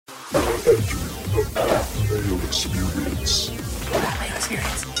Mayo Experience. Mayo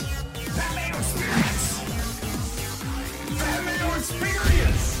Experience. Mayo Experience. Mayo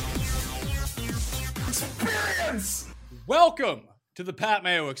Experience. Experience. Welcome to the Pat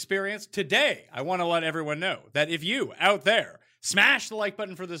Mayo Experience. Today, I want to let everyone know that if you out there smash the like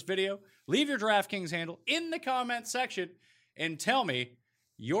button for this video, leave your DraftKings handle in the comment section, and tell me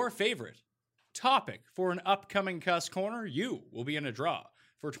your favorite topic for an upcoming Cust Corner, you will be in a draw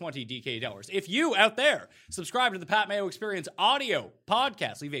for 20 DK dollars. If you out there subscribe to the Pat Mayo Experience audio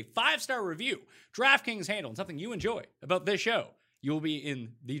podcast, leave a 5-star review, DraftKings handle, and something you enjoy about this show, you will be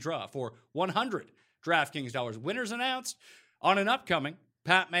in the draw for 100 DraftKings dollars. Winners announced on an upcoming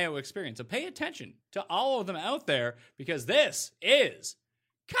Pat Mayo Experience. So pay attention to all of them out there, because this is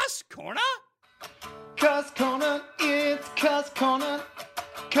Cust Corner. Cust Corner, it's Cust Corner.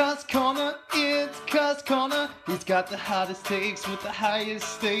 Cust Corner, it's Cust Corner. He's got the hottest takes with the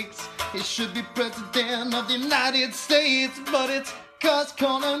highest stakes. He should be president of the United States, but it's Cust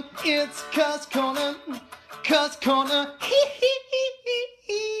Corner, it's Cust Corner. Cust Corner,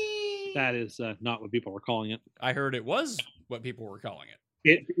 That is not what people were calling it. I heard it was what people were calling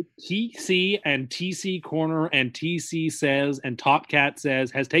it. TC and TC Corner and TC Says and Top Cat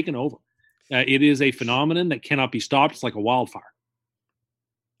Says has taken over. It is a phenomenon that cannot be stopped. It's like a wildfire.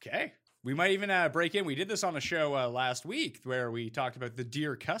 Okay. We might even break in. We did this on a show last week where we talked about the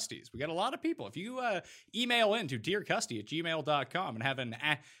Dear Custies. We got a lot of people. If you email in to dearcusty@gmail.com and have an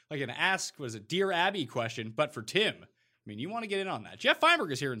ask, what is it, Dear Abby question, but for Tim, I mean, you want to get in on that. Jeff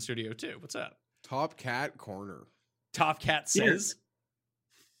Feinberg is here in studio too. What's up? Top Cat Corner. Top Cat Says.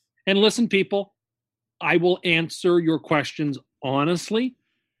 And listen, people, I will answer your questions honestly,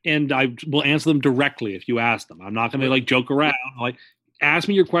 and I will answer them directly if you ask them. I'm not going to joke around. Ask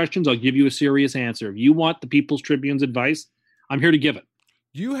me your questions. I'll give you a serious answer. If you want the People's Tribune's advice, I'm here to give it.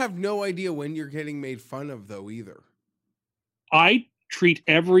 You have no idea when you're getting made fun of, though, either. I treat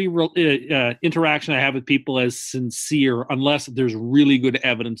every interaction I have with people as sincere, unless there's really good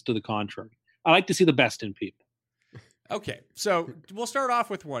evidence to the contrary. I like to see the best in people. Okay, so we'll start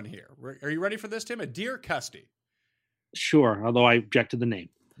off with one here. Are you ready for this, Tim? A Dear Custy. Sure, although I object to the name.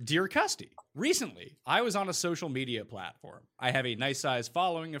 Dear Custy, recently I was on a social media platform. I have a nice sized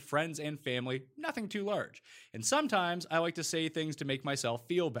following of friends and family, nothing too large. And sometimes I like to say things to make myself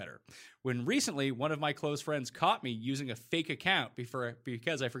feel better. When recently one of my close friends caught me using a fake account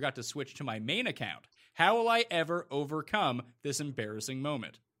because I forgot to switch to my main account. How will I ever overcome this embarrassing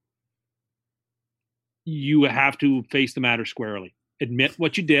moment? You have to face the matter squarely. Admit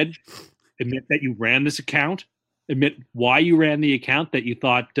what you did. Admit that you ran this account. Admit why you ran the account, that you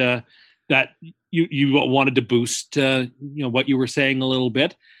thought that you wanted to boost what you were saying a little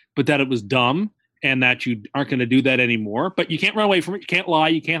bit, but that it was dumb and that you aren't going to do that anymore. But you can't run away from it. You can't lie.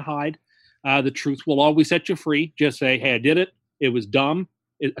 You can't hide. The truth will always set you free. Just say, hey, I did it. It was dumb.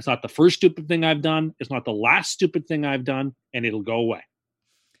 It's not the first stupid thing I've done. It's not the last stupid thing I've done, and it'll go away.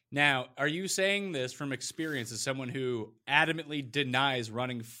 Now, are you saying this from experience as someone who adamantly denies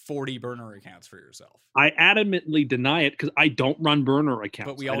running 40 burner accounts for yourself? I adamantly deny it because I don't run burner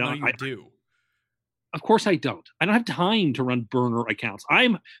accounts. But we all know you do. Of course I don't. I don't have time to run burner accounts.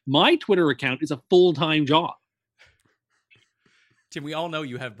 My Twitter account is a full-time job. Tim, we all know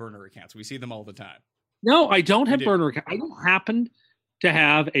you have burner accounts. We see them all the time. No, I don't have burner accounts. I don't happen to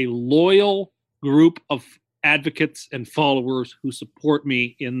have a loyal group of advocates and followers who support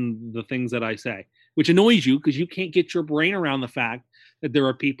me in the things that I say, which annoys you because you can't get your brain around the fact that there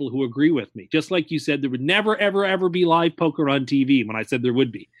are people who agree with me. Just like you said, there would never, ever, ever be live poker on TV when I said there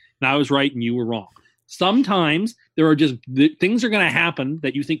would be. And I was right and you were wrong. Sometimes there are just things are going to happen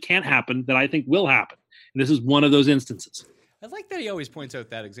that you think can't happen that I think will happen. And this is one of those instances. I like that he always points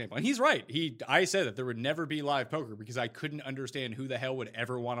out that example. And he's right. I said that there would never be live poker because I couldn't understand who the hell would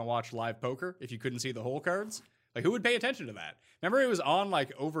ever want to watch live poker if you couldn't see the hole cards. Like, who would pay attention to that? Remember it was on,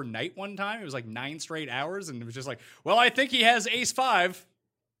 overnight one time? It was, 9 straight hours, and it was just well, I think he has ace-5.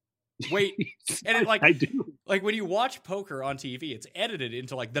 Wait. And it, I do. When you watch poker on TV, it's edited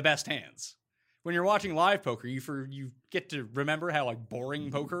into, the best hands. When you're watching live poker, you get to remember how, boring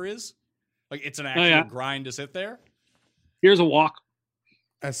poker is. It's an actual grind to sit there. Here's a walk.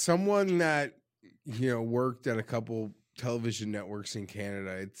 As someone that, worked at a couple television networks in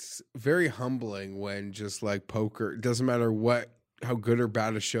Canada, it's very humbling when just poker, it doesn't matter how good or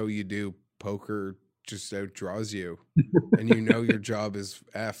bad a show you do, poker just outdraws you. And your job is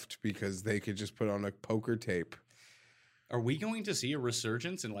effed because they could just put on a poker tape. Are we going to see a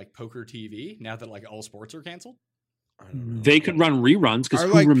resurgence in poker TV now that all sports are canceled? I don't know. They could run reruns because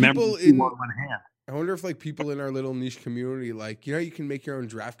who remembers who won one hand? I wonder if like people in our little niche community, like, you know, you can make your own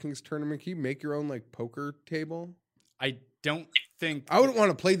DraftKings tournament. Can you make your own like poker table? I don't think I wouldn't want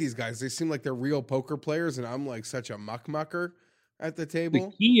to play these guys. They seem like they're real poker players, and I'm like such a mucker at the The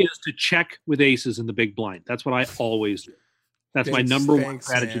table. key is to check with aces in the big blind. That's what I always do. That's my Thanks, number one thanks,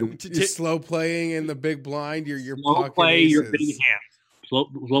 strategy. man. You're slow playing in the big blind. You're Slow pocket play your aces. big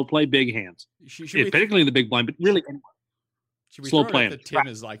hands. Slow play big hands. should we, Particularly in the big blind, but really should we slow throw it playing. out that Tim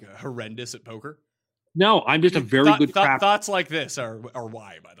is like horrendous at poker? no. I'm just a very good trapper. Thoughts like this are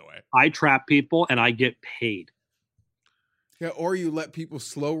why, by the way. I trap people and I get paid. Yeah, or you let people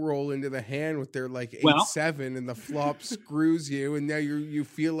slow roll into the hand with their like 8-7, and the flop screws you, and now you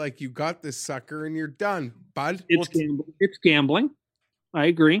feel like you got this sucker, and you're done, bud. It's gambling. I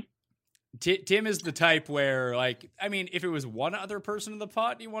agree. Tim is the type where, like, I mean, if it was one other person in the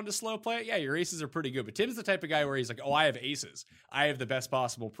pot and you wanted to slow play it, yeah, your aces are pretty good. But Tim's the type of guy where he's like, oh, I have aces. I have the best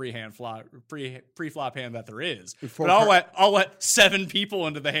possible pre-flop hand that there is. But I'll let 7 people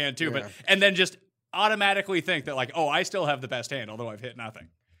into the hand too. Yeah. And then just automatically think that, like, oh, I still have the best hand, although I've hit nothing.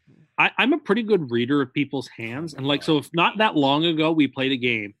 I'm a pretty good reader of people's hands. And like, so if not that long ago, we played a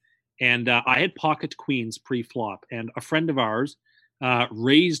game and I had pocket queens pre-flop, and a friend of ours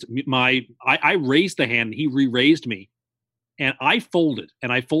raised I raised the hand, and he re-raised me, and I folded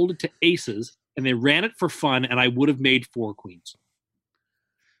to aces, and they ran it for fun, and I would have made 4 queens.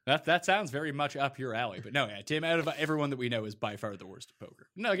 That sounds very much up your alley. But no, yeah, Tim, out of everyone that we know, is by far the worst at poker.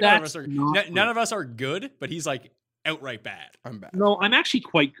 No, none of us are good, but he's like outright bad. I'm bad. No, I'm actually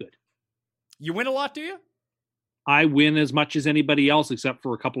quite good. You win a lot, do you? I win as much as anybody else, except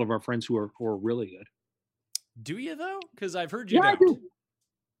for a couple of our friends who are really good. Do you though? Because I've heard you Yeah, I don't. do.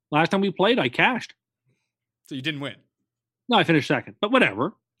 Last time we played, I cashed. So you didn't win. No, I finished second, but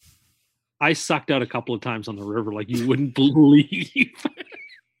whatever. I sucked out a couple of times on the river like you wouldn't believe.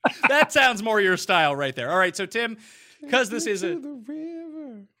 That sounds more your style right there. All right, so Tim, because this is the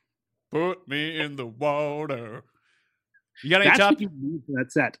river. Put me in the water. You got any That's top? what you need for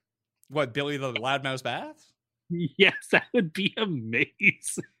that set. What, Billy the Loudmouse Bath? Yes, that would be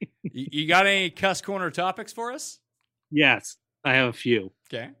amazing. You got any Cust Corner topics for us? Yes, I have a few.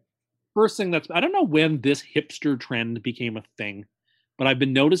 Okay. First thing I don't know when this hipster trend became a thing, but I've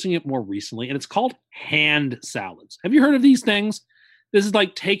been noticing it more recently, and it's called hand salads. Have you heard of these things? This is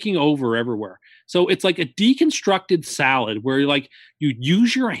like taking over everywhere. So it's like a deconstructed salad where you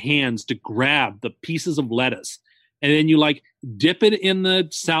use your hands to grab the pieces of lettuce, and then you like dip it in the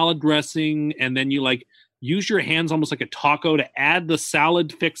salad dressing, and then you like use your hands almost like a taco to add the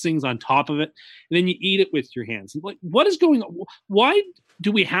salad fixings on top of it, and then you eat it with your hands. Like, what is going on? Why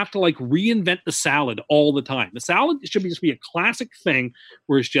do we have to like reinvent the salad all the time? The salad should just be a classic thing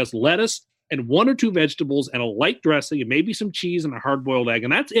where it's just lettuce and 1 or 2 vegetables and a light dressing and maybe some cheese and a hard-boiled egg,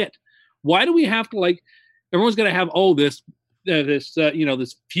 and that's it. Why do we have to like? Everyone's got to have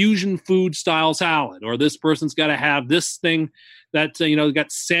this fusion food style salad, or this person's got to have this thing that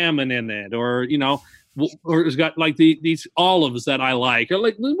got salmon in it, or or it's got like these olives that I like. Or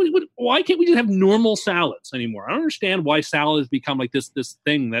like, why can't we just have normal salads anymore? I don't understand why salad has become like this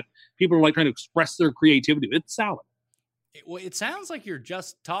thing that people are like trying to express their creativity. It's salad. It sounds like you're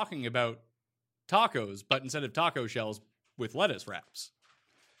just talking about tacos, but instead of taco shells with lettuce wraps.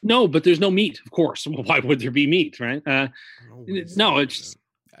 No, but there's no meat, of course. Why would there be meat, right? No, it's just,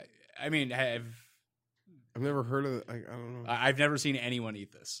 I mean, I've never heard of it. I don't know. I've never seen anyone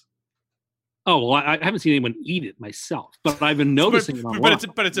eat this. oh, well, I haven't seen anyone eat it myself, but I've been noticing it online.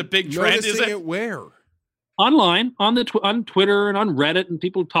 But it's a big trend, is Noticing it? it where? Online, on Twitter and on Reddit, and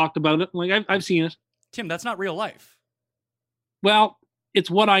people talked about it. Like, I've seen it. Tim, that's not real life. Well, it's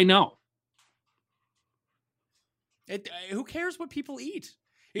what I know. Who cares what people eat?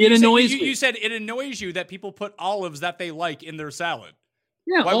 It annoys me. You said it annoys you that people put olives that they like in their salad.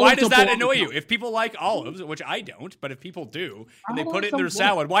 Yeah. Why does that annoy you? If people like olives, which I don't, but if people do, and they put it in their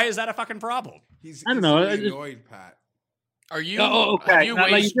salad, why is that a fucking problem? I don't know. He's annoyed, Pat. Are you? Oh, okay. Have you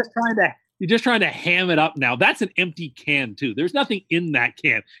Now, waged- you're just trying to ham it up now. That's an empty can too. There's nothing in that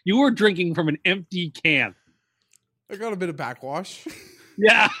can. You are drinking from an empty can. I got a bit of backwash.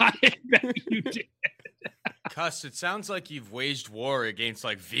 Yeah, I bet you did. Cust, it sounds like you've waged war against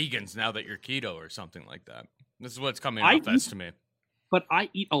like vegans now that you're keto or something like that. This is what's coming off as to me. But I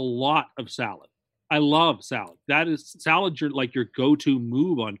eat a lot of salad. I love salad. That is salad. Your go-to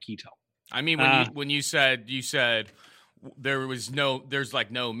move on keto. I mean, when you said there's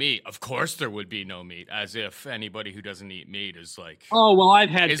like no meat. Of course, there would be no meat. As if anybody who doesn't eat meat is like Oh well, I've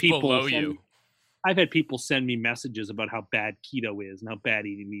had is people below you. I've had people send me messages about how bad keto is and how bad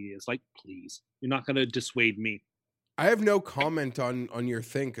eating meat is. Like, please, you're not going to dissuade me. I have no comment on your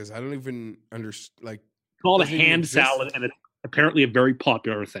thing because I don't even understand. Like, Called a doesn't even hand exist. salad, and it's apparently a very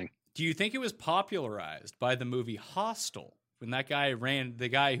popular thing. Do you think it was popularized by the movie Hostel? When that guy the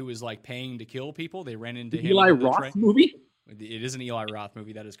guy who was like paying to kill people, they ran into The him Eli on the Roth train. movie? It is an Eli Roth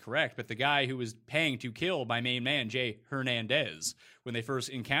movie, that is correct. But the guy who was paying to kill my main man, Jay Hernandez, when they first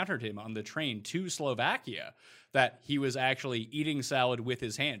encountered him on the train to Slovakia, that he was actually eating salad with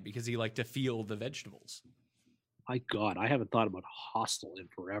his hand because he liked to feel the vegetables. My God, I haven't thought about Hostel in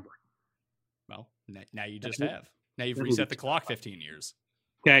forever. Well, now you just have. Now you've that reset movie- the clock 15 years.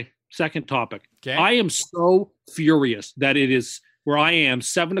 Okay, second topic. Okay. I am so furious that it is where I am,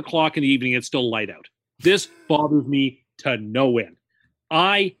 7 o'clock in the evening, it's still light out. This bothers me to no end.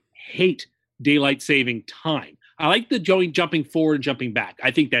 I hate daylight saving time. I like the jumping forward and jumping back. I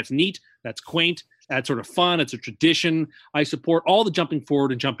think that's neat. That's quaint. That's sort of fun. It's a tradition. I support all the jumping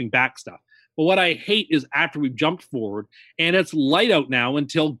forward and jumping back stuff. But what I hate is after we've jumped forward and it's light out now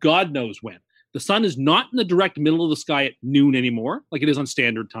until God knows when. The sun is not in the direct middle of the sky at noon anymore, like it is on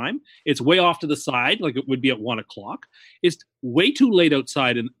standard time. It's way off to the side, like it would be at 1 o'clock. It's way too late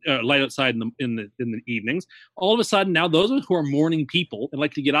outside and light outside in the evenings. All of a sudden, now those who are morning people and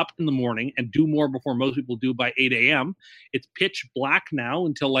like to get up in the morning and do more before most people do by 8 a.m. It's pitch black now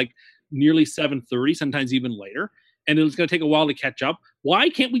until like nearly 7:30, sometimes even later. And it's going to take a while to catch up. Why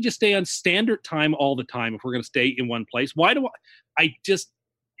can't we just stay on standard time all the time if we're going to stay in one place? Why do I just...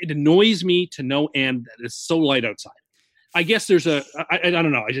 It annoys me to no end that it's so light outside. I guess there's I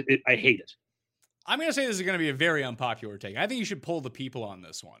don't know. I hate it. I'm going to say this is going to be a very unpopular take. I think you should pull the people on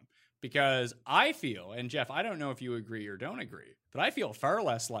this one because I feel, and Jeff, I don't know if you agree or don't agree, but I feel far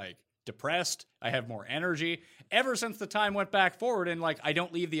less like depressed. I have more energy ever since the time went back forward and like I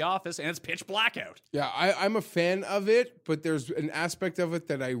don't leave the office and it's pitch black out. Yeah, I'm a fan of it, but there's an aspect of it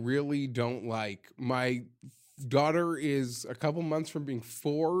that I really don't like. My daughter is a couple months from being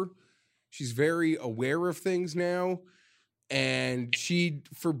 4. She's very aware of things now. And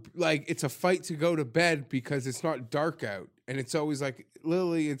it's a fight to go to bed because it's not dark out. And it's always like,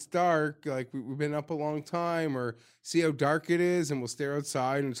 Lily, it's dark. Like we've been up a long time, or see how dark it is. And we'll stare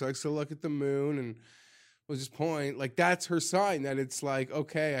outside and she likes to look at the moon. And we'll just point like, that's her sign that it's like,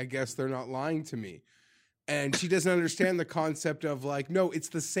 okay, I guess they're not lying to me. And she doesn't understand the concept of like, no, it's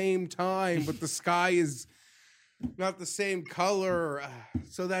the same time, but the sky is not the same color.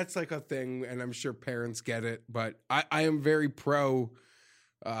 So that's like a thing, and I'm sure parents get it, but I am very pro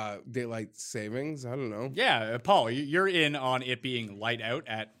daylight savings. I don't know. Yeah, Paul, you're in on it being light out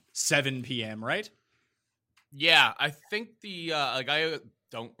at 7 p.m., right? Yeah, I think I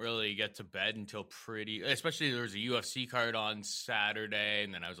don't really get to bed until especially there was a UFC card on Saturday,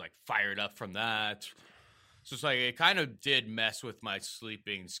 and then I was like fired up from that. So it's like it kind of did mess with my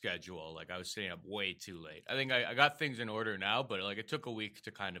sleeping schedule. Like I was staying up way too late. I think I got things in order now, but like it took a week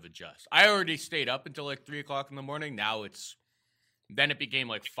to kind of adjust. I already stayed up until like 3 o'clock in the morning. Now then it became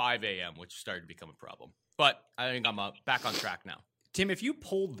like 5 a.m., which started to become a problem. But I think I'm back on track now. Tim, if you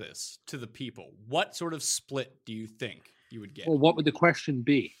pulled this to the people, what sort of split do you think you would get? Well, what would the question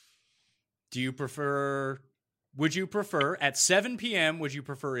be? Would you prefer at 7 p.m., would you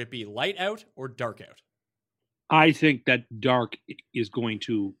prefer it be light out or dark out? I think that dark is going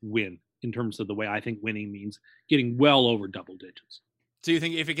to win in terms of the way I think winning means getting well over double digits. So you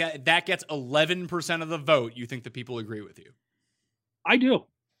think if that gets 11% of the vote, you think the people agree with you? I do.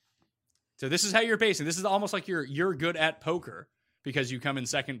 So this is how you're basing. This is almost like you're good at poker because you come in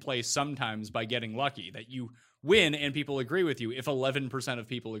second place sometimes by getting lucky, that you win and people agree with you if 11% of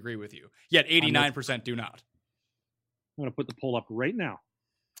people agree with you. Yet 89% do not. I'm going to put the poll up right now.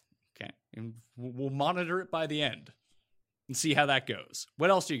 Okay. And we'll monitor it by the end and see how that goes.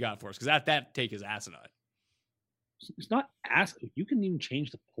 What else do you got for us? Because that take is asinine. It's not you can even change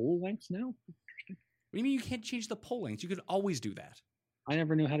the poll lengths now? What do you mean you can't change the poll lengths? You could always do that. I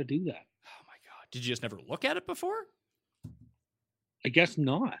never knew how to do that. Oh my God. Did you just never look at it before? I guess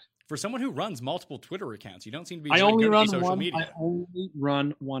not. For someone who runs multiple Twitter accounts, you don't seem to be I very only good at run social one. media. I only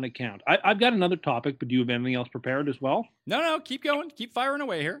run one account. I've got another topic, but do you have anything else prepared as well? No, keep going. Keep firing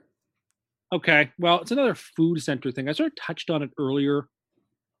away here. Okay. Well, it's another food center thing. I sort of touched on it earlier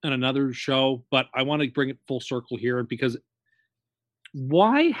in another show, but I want to bring it full circle here because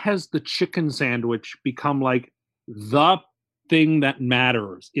why has the chicken sandwich become like the thing that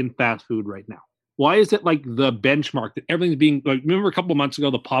matters in fast food right now? Why is it like the benchmark that everything's being like? Remember a couple of months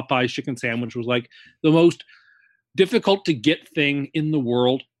ago, the Popeyes chicken sandwich was like the most difficult to get thing in the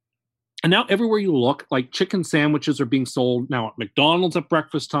world. And now everywhere you look, like chicken sandwiches are being sold now at McDonald's at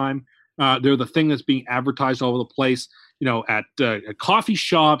breakfast time. They're the thing that's being advertised all over the place, at coffee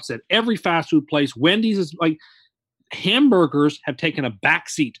shops, at every fast food place. Wendy's is like, hamburgers have taken a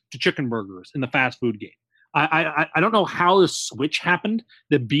backseat to chicken burgers in the fast food game. I don't know how the switch happened.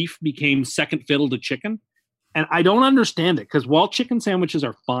 The beef became second fiddle to chicken. And I don't understand it, because while chicken sandwiches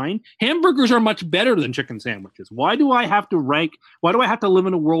are fine, hamburgers are much better than chicken sandwiches. Why do I have to live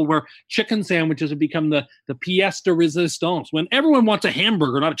in a world where chicken sandwiches have become the pièce de résistance when everyone wants a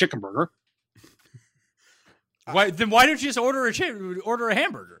hamburger, not a chicken burger? Why don't you just order a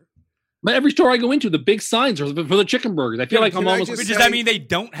hamburger? But every store I go into, the big signs are for the chicken burgers. I feel like I'm almost. Does that mean they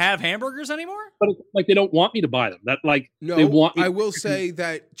don't have hamburgers anymore? But it's like they don't want me to buy them. No, they want me I will say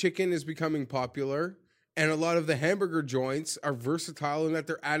that chicken is becoming popular. And a lot of the hamburger joints are versatile in that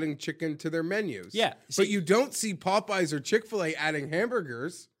they're adding chicken to their menus. Yeah. But you don't see Popeyes or Chick-fil-A adding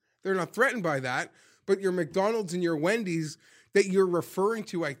hamburgers. They're not threatened by that. But your McDonald's and your Wendy's that you're referring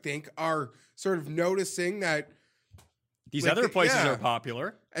to, I think, are sort of noticing that these other places are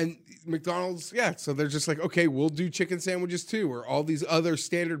popular. And McDonald's, so they're just like, okay, we'll do chicken sandwiches too. Or all these other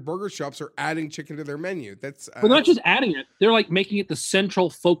standard burger shops are adding chicken to their menu. That's they're not just adding it; they're like making it the central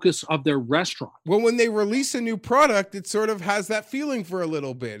focus of their restaurant. Well, when they release a new product, it sort of has that feeling for a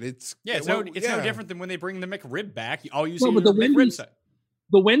little bit. It's no different than when they bring the McRib back. All you see is the McRib set.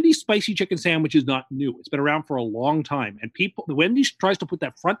 The Wendy's spicy chicken sandwich is not new. It's been around for a long time. And the Wendy's tries to put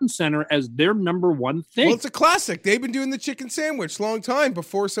that front and center as their number one thing. Well, it's a classic. They've been doing the chicken sandwich a long time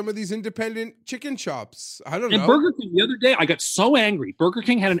before some of these independent chicken shops. I don't know. And Burger King, the other day, I got so angry. Burger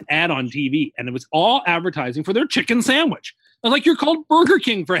King had an ad on TV, and it was all advertising for their chicken sandwich. I was like, you're called Burger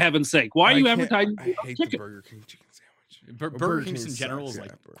King, for heaven's sake. Why are you advertising I hate chicken? the Burger King chicken sandwich. Burger King's in general is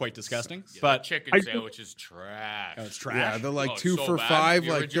quite disgusting, but chicken sandwich is trash. Oh, it's trash. Yeah, they're like 2 for bad. $5.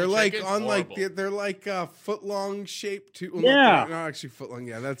 Like they're like on horrible. They're like foot long shape too. Well, yeah, not actually foot long.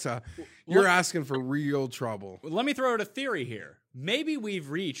 Yeah, that's you're asking for real trouble. Let me throw out a theory here. Maybe we've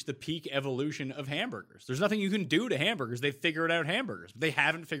reached the peak evolution of hamburgers. There's nothing you can do to hamburgers. They've figured out hamburgers, but they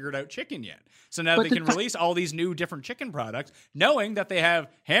haven't figured out chicken yet. So now they can release all these new different chicken products, knowing that they have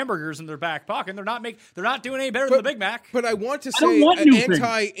hamburgers in their back pocket. They're not doing any better than the Big Mac. But I want to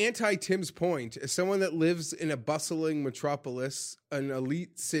say, anti Tim's point, as someone that lives in a bustling metropolis, an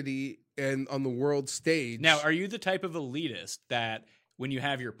elite city, and on the world stage. Now, are you the type of elitist that when you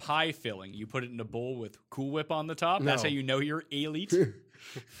have your pie filling, you put it in a bowl with Cool Whip on the top? No. That's how you know you're elite?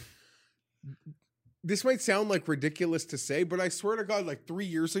 This might sound like ridiculous to say, but I swear to God, like 3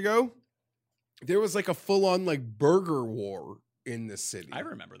 years ago, there was like a full-on like burger war in this city. I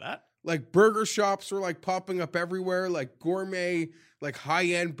remember that. Like burger shops were like popping up everywhere. Like gourmet, like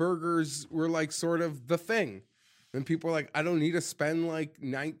high-end burgers were like sort of the thing. And people are like, I don't need to spend like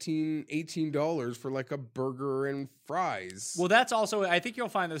 $19, $18 for like a burger and fries. Well, that's also, I think you'll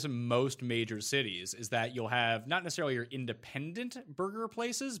find this in most major cities, is that you'll have not necessarily your independent burger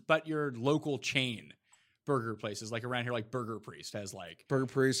places, but your local chain burger places. Like around here, like Burger Priest has like... Burger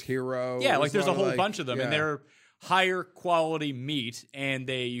Priest, Hero. Yeah, like there's a whole bunch of them, and they're higher quality meat, and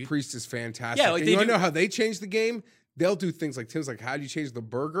they... Priest is fantastic. Yeah, like you want to know how they changed the game? They'll do things like Tim's like, how do you change the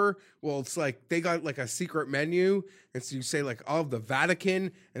burger? Well, it's like they got like a secret menu. And so you say like, oh, the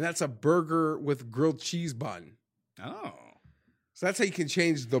Vatican. And that's a burger with grilled cheese bun. Oh. So that's how you can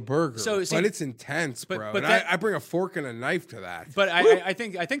change the burger. But it's intense, bro. But I bring a fork and a knife to that. But I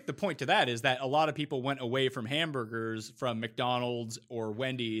think the point to that is that a lot of people went away from hamburgers from McDonald's or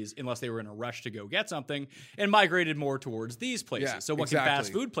Wendy's, unless they were in a rush to go get something, and migrated more towards these places. Yeah, so what can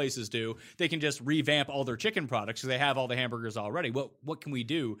fast food places do? They can just revamp all their chicken products because they have all the hamburgers already. What can we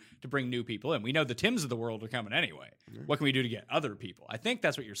do to bring new people in? We know the Tims of the world are coming anyway. Mm-hmm. What can we do to get other people? I think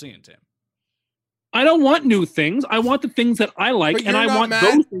that's what you're seeing, Tim. I don't want new things. I want the things that I like, and I want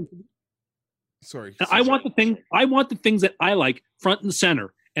those things. Sorry. I want the things that I like front and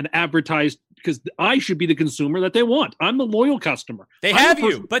center and advertised, because I should be the consumer that they want. I'm the loyal customer. They have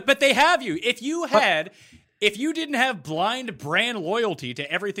you, but they have you. If you didn't have blind brand loyalty to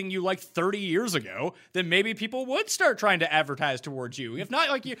everything you liked 30 years ago, then maybe people would start trying to advertise towards you. If not,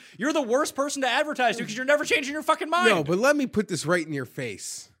 like you're the worst person to advertise to because you're never changing your fucking mind. No, but let me put this right in your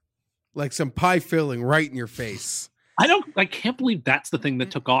face. Like some pie filling right in your face. I can't believe that's the thing that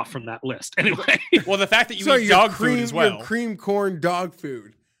took off from that list. Anyway. Well, the fact that you eat dog food as well. Your cream corn dog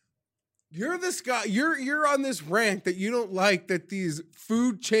food. You're this guy. You're on this rant that you don't like that these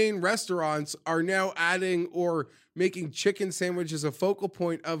food chain restaurants are now adding or making chicken sandwiches a focal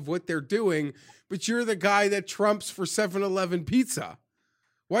point of what they're doing, but you're the guy that trumps for 7-Eleven pizza.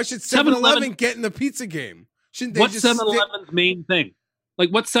 Why should 7-Eleven get in the pizza game? Shouldn't they What's 7-Eleven's main thing? Like,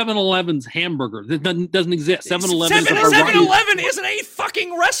 what's 7-Eleven's hamburger? That doesn't exist. 7-Eleven 7-Eleven isn't a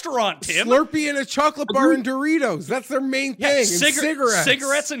fucking restaurant, Tim. Slurpee and a chocolate bar and Doritos. That's their main thing. And cigarettes.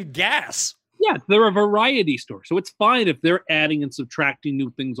 Cigarettes and gas. Yeah, they're a variety store, so it's fine if they're adding and subtracting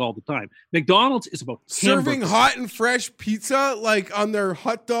new things all the time. McDonald's is about Serving hamburgers. hot and fresh pizza like on their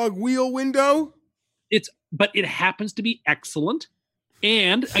hot dog wheel window. But it happens to be excellent.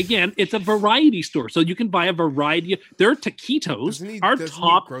 And again, it's a variety store, so you can buy a variety. Their taquitos are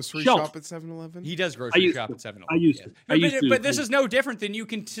top grocery shelf. shop at 7-Eleven? He does grocery shop at 7-Eleven. I used to. But this is no different than you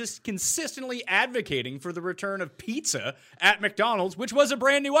consistently advocating for the return of pizza at McDonald's, which was a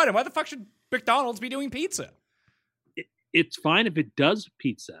brand new item. Why the fuck should McDonald's be doing pizza? It's fine if it does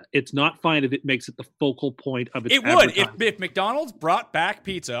pizza. It's not fine if it makes it the focal point of its It would. advertising. If McDonald's brought back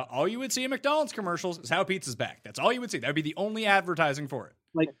pizza, all you would see in McDonald's commercials is how pizza's back. That's all you would see. That would be the only advertising for it.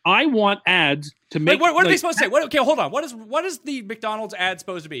 Like, I want ads to make... What are they supposed to say? Okay, hold on. What is the McDonald's ad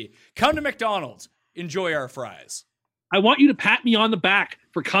supposed to be? Come to McDonald's. Enjoy our fries. I want you to pat me on the back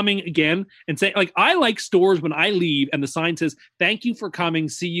for coming again and say, like, I like stores when I leave and the sign says, thank you for coming,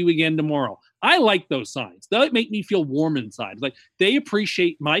 see you again tomorrow. I like those signs. They make me feel warm inside. Like, they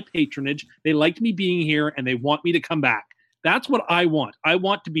appreciate my patronage. They liked me being here and they want me to come back. That's what I want. I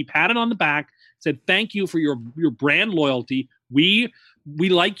want to be patted on the back, said, thank you for your brand loyalty. We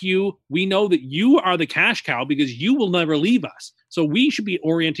like you. We know that you are the cash cow because you will never leave us. So we should be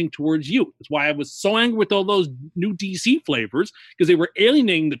orienting towards you. That's why I was so angry with all those new DC flavors, because they were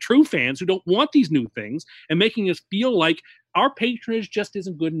alienating the true fans who don't want these new things and making us feel like our patronage just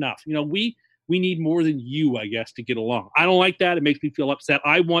isn't good enough. You know, we need more than you, I guess, to get along. I don't like that. It makes me feel upset.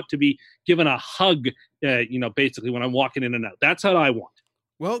 I want to be given a hug, basically when I'm walking in and out. That's what I want.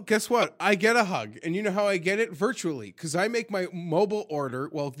 Well, guess what? I get a hug. And you know how I get it? Virtually. Because I make my mobile order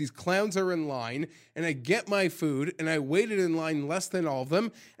while these clowns are in line, and I get my food, and I waited in line less than all of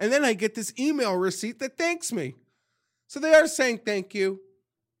them, and then I get this email receipt that thanks me. So they are saying thank you.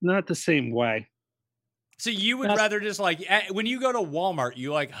 Not the same way. So you would rather just like, when you go to Walmart,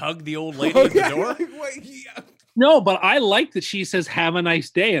 you like hug the old lady at the door? No, but I like that she says, have a nice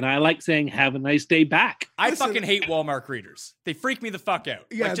day. And I like saying, have a nice day back. I fucking hate Walmart greeters. They freak me the fuck out.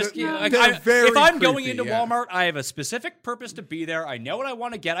 Yeah, they're if I'm going into Walmart, I have a specific purpose to be there. I know what I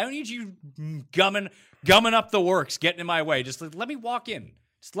want to get. I don't need you gumming up the works, getting in my way. Just let me walk in.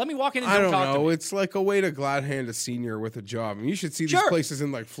 Just let me walk in and don't talk to me. It's like a way to glad hand a senior with a job. I mean, you should see these places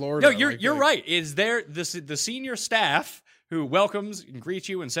in like Florida. No, you're right. Is there the senior staff who welcomes and greets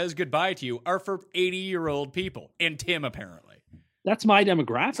you and says goodbye to you are for 80-year-old people, and Tim apparently. That's my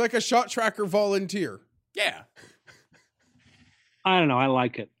demographic. It's like a shot tracker volunteer. Yeah. I don't know. I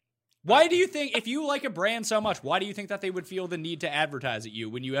like it. Why do you think, if you like a brand so much, why do you think that they would feel the need to advertise at you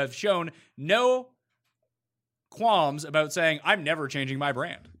when you have shown no qualms about saying, I'm never changing my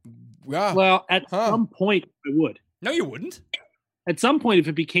brand? Yeah. Well, at some point, I would. No, you wouldn't. At some point, if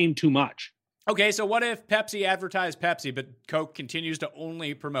it became too much. Okay, so what if Pepsi advertised Pepsi, but Coke continues to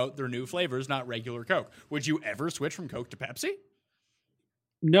only promote their new flavors, not regular Coke? Would you ever switch from Coke to Pepsi?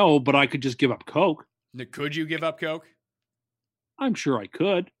 No, but I could just give up Coke. Could you give up Coke? I'm sure I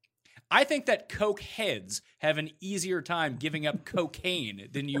could. I think that Coke heads have an easier time giving up cocaine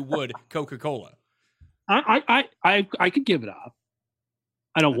than you would Coca-Cola. I could give it up.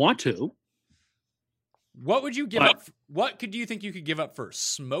 I don't want to. What would you give up? What do you think you could give up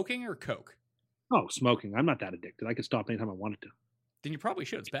first, smoking or Coke? Oh, smoking. I'm not that addicted. I could stop anytime I wanted to. Then you probably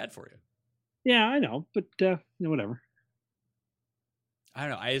should. It's bad for you. Yeah, I know, but whatever. I don't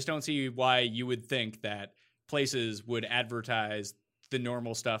know. I just don't see why you would think that places would advertise the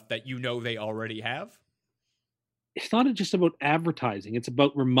normal stuff that you know they already have. It's not just about advertising. It's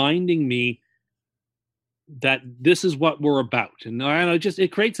about reminding me that this is what we're about. And I know,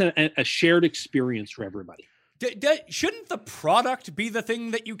 it creates a shared experience for everybody. Shouldn't the product be the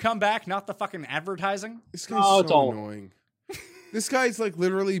thing that you come back, not the fucking advertising? This guy's so annoying. This guy's like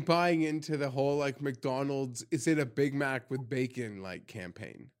literally buying into the whole like McDonald's, is it a Big Mac with bacon like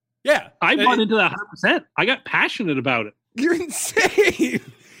campaign? Yeah. I bought into that 100%. I got passionate about it. You're insane.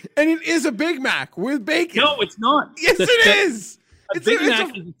 And it is a Big Mac with bacon. No, it's not. Yes, it is. A Big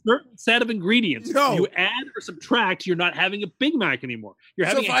Mac is a certain set of ingredients. No. You add or subtract, you're not having a Big Mac anymore. You're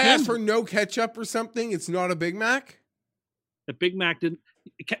having if I ask for no ketchup or something, it's not a Big Mac? The Big Mac didn't...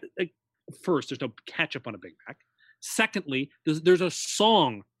 First, there's no ketchup on a Big Mac. Secondly, there's a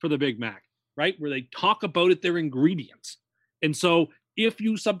song for the Big Mac, right? Where they talk about their ingredients. And so if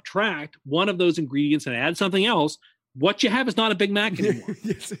you subtract one of those ingredients and add something else, what you have is not a Lettuce Mac anymore.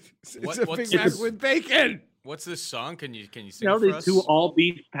 Yes, it's a Big Mac with bacon. What's this song? Can you sing You know, it for they us? do all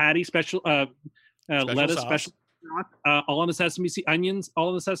beef patty special lettuce sauce. special, all on the sesame seed onions, all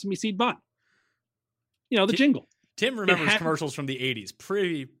on the sesame seed bun. You know, the jingle. Tim remembers had- commercials from the 80s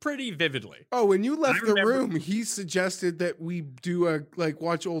pretty vividly. Oh, when you left the remember- room, he suggested that we do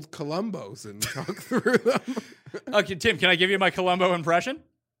watch old Columbos and talk through them. Okay, Tim, can I give you my Columbo impression?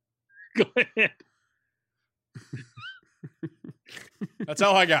 Go ahead. That's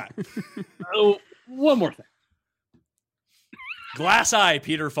all I got. Oh, one more thing. Glass Eye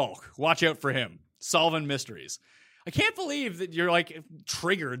Peter Falk. Watch out for him. Solving mysteries. I can't believe that you're like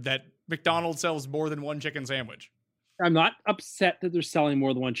triggered that McDonald's sells more than one chicken sandwich. I'm not upset that they're selling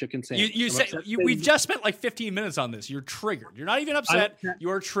more than one chicken sandwich. You I'm say upset we've that- just spent like 15 minutes on this. You're triggered. You're not even upset.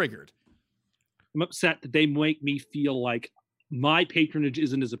 You are triggered. I'm upset that they make me feel like my patronage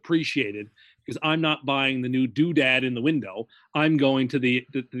isn't as appreciated because I'm not buying the new doodad in the window. I'm going to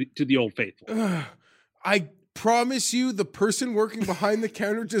the Old Faithful. I promise you, the person working behind the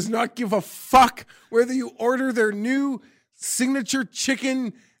counter does not give a fuck whether you order their new signature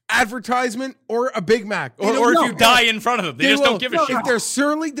chicken advertisement or a Big Mac. Or if you die in front of them. They just don't give a shit. If they're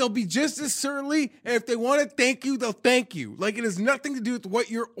surly, they'll be just as surly. And if they want to thank you, they'll thank you. Like, it has nothing to do with what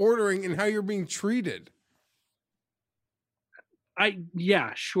you're ordering and how you're being treated.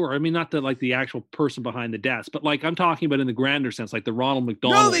 Yeah, sure. I mean, not the actual person behind the desk, but like I'm talking about in the grander sense, like the Ronald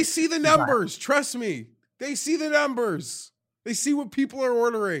McDonald. No, they see the numbers. Trust me. They see the numbers. They see what people are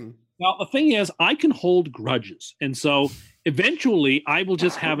ordering. Well, the thing is, I can hold grudges, and so eventually, I will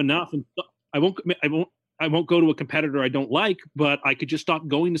just have enough, and I won't go to a competitor I don't like, but I could just stop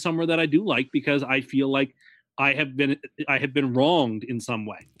going to somewhere that I do like because I feel like I have been wronged in some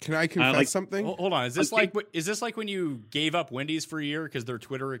way. Can I confess something? Hold on. Is this like when you gave up Wendy's for a year because their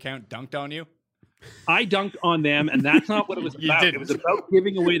Twitter account dunked on you? I dunked on them, and that's not what it was about. didn't. It was about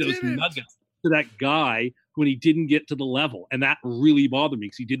giving away those nuggets to that guy when he didn't get to the level, and that really bothered me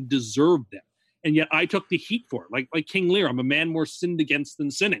because he didn't deserve them. And yet I took the heat for it. Like King Lear, I'm a man more sinned against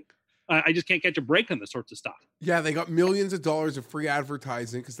than sinning. I just can't catch a break on this sorts of stuff. Yeah, they got millions of dollars of free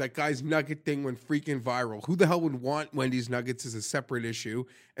advertising because that guy's nugget thing went freaking viral. Who the hell would want Wendy's nuggets is a separate issue.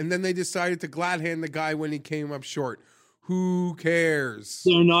 And then they decided to glad hand the guy when he came up short. Who cares?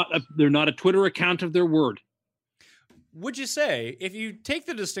 They're not a Twitter account of their word. Would you say, if you take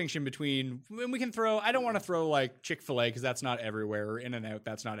the distinction between, when we can throw, I don't want to throw like Chick-fil-A because that's not everywhere, or In-N-Out,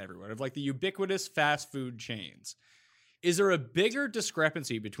 that's not everywhere, of like the ubiquitous fast food chains. Is there a bigger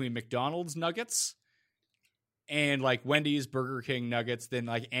discrepancy between McDonald's nuggets and like Wendy's, Burger King nuggets than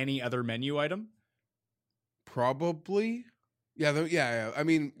like any other menu item? Probably. Yeah. I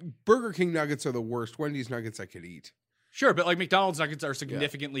mean, Burger King nuggets are the worst. Wendy's nuggets I could eat. Sure, but like McDonald's nuggets are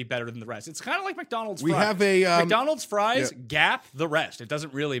significantly better than the rest. It's kind of like McDonald's fries. We have a McDonald's fries gap the rest. It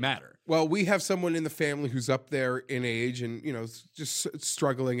doesn't really matter. Well, we have someone in the family who's up there in age and, just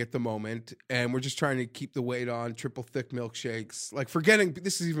struggling at the moment. And we're just trying to keep the weight on, triple thick milkshakes. Like forgetting,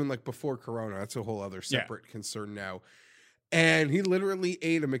 this is even like before Corona. That's a whole other separate concern now. And he literally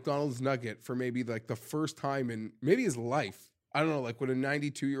ate a McDonald's nugget for maybe like the first time in maybe his life. I don't know, like would a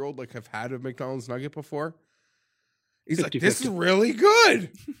 92-year-old like have had a McDonald's nugget before? He's 50-50. like, this is really good.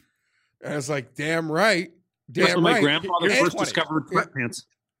 And I was like, damn right. That's when Damn my right. grandfather Here's first 20. discovered sweatpants.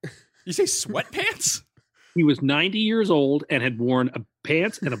 You say sweatpants? He was 90 years old and had worn a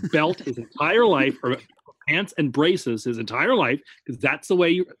pants and a belt his entire life, or pants and braces his entire life, because that's the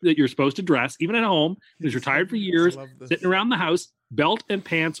way that you're supposed to dress, even at home. He was retired for years, sitting around the house, belt and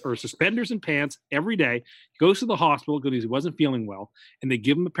pants, or suspenders and pants every day. He goes to the hospital because he wasn't feeling well, and they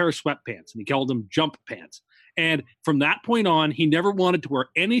give him a pair of sweatpants, and he called them jump pants. And from that point on, he never wanted to wear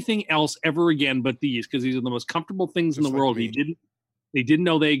anything else ever again but these, because these are the most comfortable things in the Just like world. me. They didn't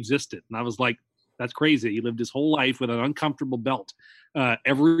know they existed. And I was like, that's crazy. He lived his whole life with an uncomfortable belt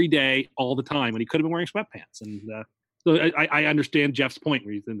every day, all the time, when he could have been wearing sweatpants. And so I understand Jeff's point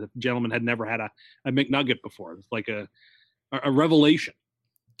where the gentleman had never had a McNugget before. It's like a revelation.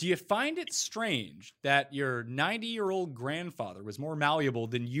 Do you find it strange that your 90-year-old grandfather was more malleable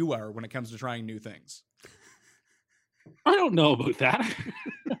than you are when it comes to trying new things? I don't know about that.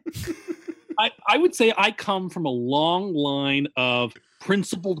 I would say I come from a long line of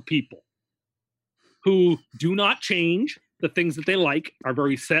principled people who do not change the things that they like, are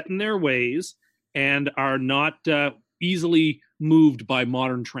very set in their ways, and are not easily moved by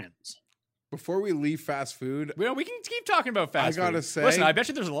modern trends. Before we leave fast food, Well, we can keep talking about fast food. I gotta say- Listen, I bet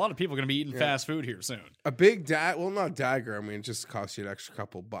you there's a lot of people going to be eating fast food here soon. a big not dagger. I mean, it just costs you an extra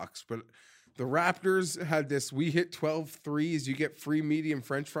couple bucks. But the Raptors had this, we hit 12 threes, you get free medium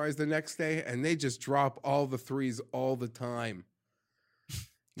French fries the next day, and they just drop all the threes all the time.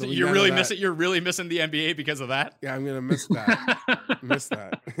 There'll be You're none really of that. missing. You're really missing the NBA because of that. Yeah, I'm gonna miss that. Miss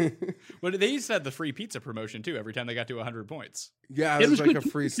that. Well, they used to have the free pizza promotion too. Every time they got to 100 points. Yeah, It it was was like a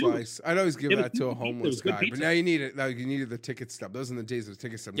good free pizza, too. slice. I'd always give It was that to a good pizza. It homeless was good guy, but pizza. now you need it. Now you needed the ticket stub. Those are the days of the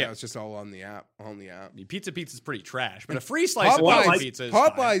ticket stub. Yeah. Now it's just all on the app. On the app. I mean, pizza is pretty trash, but a free slice of Popeyes, pizza is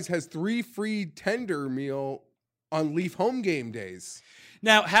fine. Popeyes has 3 free tender meal on Leaf home game days.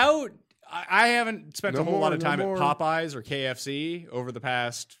 Now, how I haven't spent No a whole lot of more, no time more. at Popeyes or KFC over the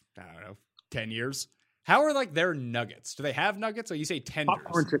past, I don't know, 10 years. How are like their nuggets? Do they have nuggets? Or you say tenders?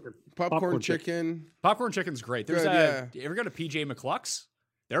 Popcorn chicken. Popcorn chicken. Popcorn chicken's great. There's Good, you ever go to PJ McCluck's?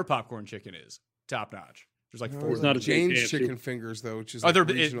 Their popcorn chicken is top notch. There's like No, 4 there's not a big Jane's KFC. chicken fingers though, which is Oh, like they're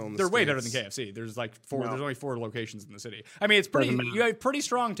regional in the they're way better than States. KFC. There's like 4. No. There's only 4 locations in the city. I mean, it's pretty. Doesn't matter. You have pretty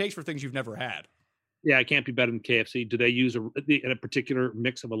strong takes for things you've never had. Yeah, it can't be better than KFC. Do they use a particular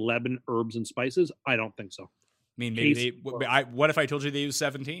mix of 11 herbs and spices? I don't think so. I mean, maybe Case- what if I told you they use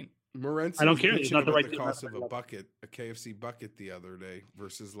 17? Morency I don't was care. It's bitching not the about right the thing. cost of a bucket, a KFC bucket the other day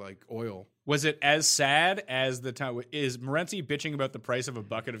versus like oil. Was it as sad as the time? Is Morency bitching about the price of a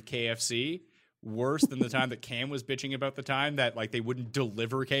bucket of KFC worse than the time that Cam was bitching about the time that like they wouldn't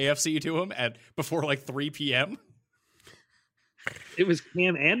deliver KFC to him at before like 3 p.m.? It was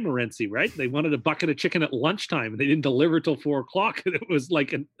Cam and Morency, right? They wanted a bucket of chicken at lunchtime, and they didn't deliver till 4 o'clock, and it was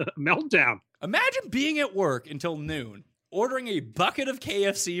like a meltdown. Imagine being at work until noon, ordering a bucket of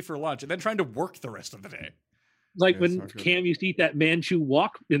KFC for lunch, and then trying to work the rest of the day. Like Yeah, when it's not good. Cam used to eat that Manchu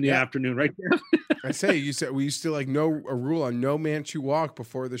walk in the Yeah. afternoon, right there. I say we used to like know a rule on no Manchu walk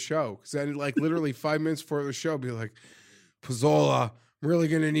before the show, because then like literally 5 minutes before the show, be like, Pizzola, I'm really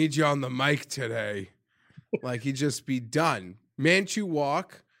gonna need you on the mic today. Like he'd just be done. Manchu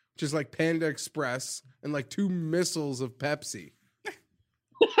walk, just like Panda Express, and like 2 missiles of Pepsi.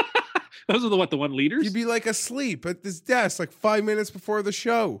 Those are the 1 liters? He'd be like asleep at this desk like 5 minutes before the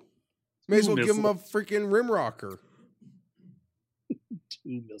show. May as well give him a freaking rim rocker.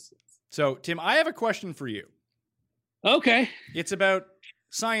 2 missiles. So, Tim, I have a question for you. Okay. It's about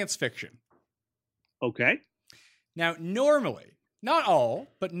science fiction. Okay. Now, normally, not all,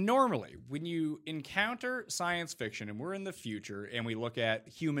 but normally, when you encounter science fiction and we're in the future and we look at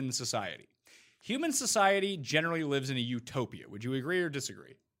human society generally lives in a utopia. Would you agree or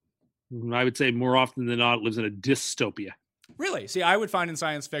disagree? I would say more often than not, it lives in a dystopia. Really? See, I would find in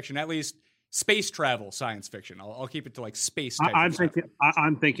science fiction, at least space travel science fiction. I'll keep it to like space type I'm of stuff.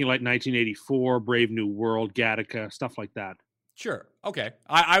 I'm thinking like 1984, Brave New World, Gattaca, stuff like that. Sure. Okay.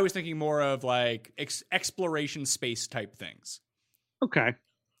 I was thinking more of like exploration space type things. Okay.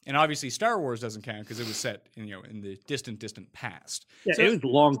 And obviously Star Wars doesn't count because it was set in the distant past. Yeah, So- it was a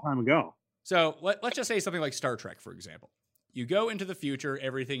long time ago. So let's just say something like Star Trek, for example. You go into the future,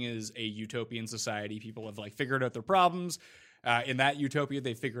 everything is a utopian society. People have like figured out their problems. In that utopia,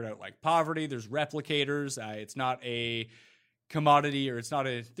 they figured out like poverty. There's replicators. It's not a commodity, or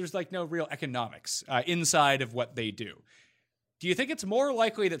there's like no real economics inside of what they do. Do you think it's more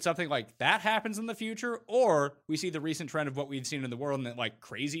likely that something like that happens in the future, or we see the recent trend of what we've seen in the world and that like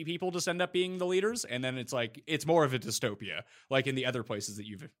crazy people just end up being the leaders, and then it's more of a dystopia, like in the other places that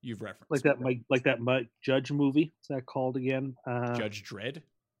you've referenced, Like that Mike Judge movie. What's that called again? Judge Dredd?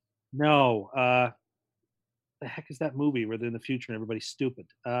 No. The heck is that movie where they're in the future and everybody's stupid?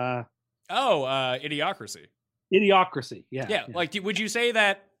 Idiocracy. Idiocracy. Yeah. Yeah, like would you say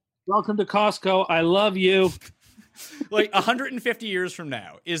that Welcome to Costco. I love you. like 150 years from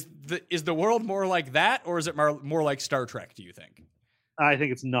now is the world more like that, or is it more like Star Trek, do you think? I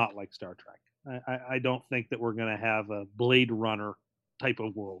think it's not like Star Trek. I don't think that we're going to have a Blade Runner type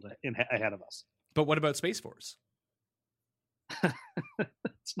of world ahead of us. But what about Space Force?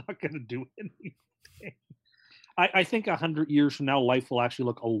 It's not going to do anything. I think 100 years from now, life will actually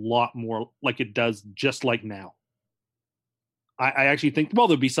look a lot more like it does just like now. I actually think, well,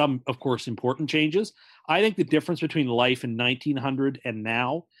 there'll be some, of course, important changes. I think the difference between life in 1900 and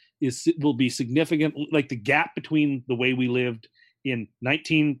now will be significant. Like the gap between the way we lived in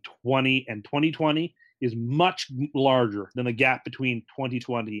 1920 and 2020 is much larger than the gap between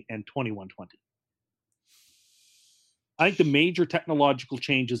 2020 and 2120. I think the major technological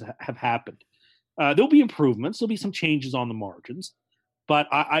changes have happened. There'll be improvements. There'll be some changes on the margins. But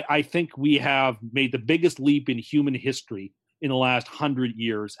I think we have made the biggest leap in human history in the last 100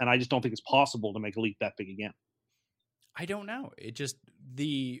 years, and I just don't think it's possible to make a leap that big again. I don't know. It just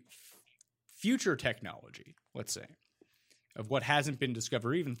the future technology, let's say, of what hasn't been discovered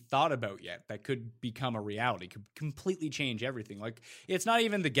or even thought about yet that could become a reality, could completely change everything. Like, it's not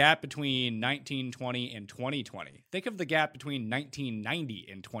even the gap between 1920 and 2020. Think of the gap between 1990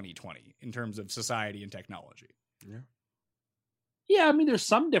 and 2020 in terms of society and technology. Yeah, I mean, there's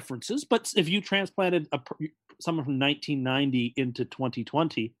some differences, but if you transplanted someone from 1990 into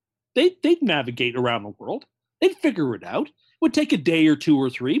 2020, they'd navigate around the world. They'd figure it out. It would take a day or two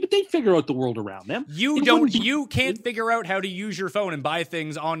or three, but they'd figure out the world around them. You can't figure out how to use your phone and buy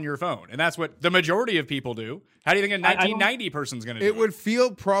things on your phone, and that's what the majority of people do. How do you think a 1990 person's going to do it? It would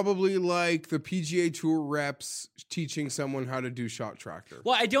feel probably like the PGA Tour reps teaching someone how to do shot tracker.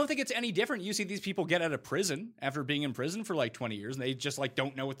 Well, I don't think it's any different. You see these people get out of prison after being in prison for like 20 years, and they just like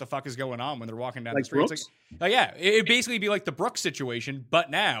don't know what the fuck is going on when they're walking down the street. It's like, yeah, it'd basically be like the Brooks situation, but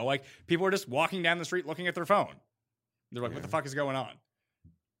now like people are just walking down the street looking at their phone. They're like, what the fuck is going on?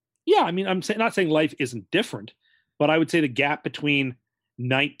 Yeah, I mean, not saying life isn't different, but I would say the gap between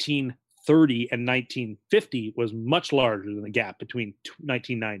 1930 and 1950 was much larger than the gap between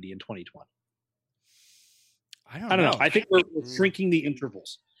 1990 and 2020. I don't know. I think we're shrinking the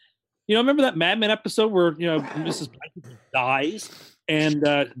intervals. You know, remember that Mad Men episode where, you know, Mrs. Blankenship dies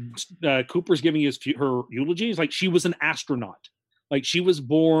and Cooper's giving her eulogy? It's like she was an astronaut. Like she was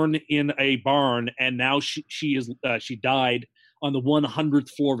born in a barn and now she died on the 100th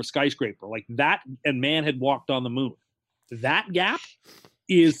floor of a skyscraper. Like that, and man had walked on the moon. That gap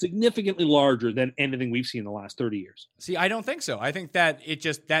is significantly larger than anything we've seen in the last 30 years. See, I don't think so. I think that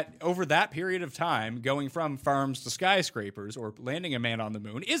that over that period of time, going from farms to skyscrapers or landing a man on the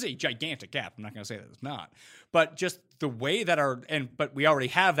moon is a gigantic gap. I'm not going to say that it's not, but just the way that but we already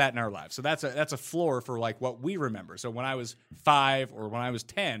have that in our lives. So that's a floor for like what we remember. So when I was 5 or when I was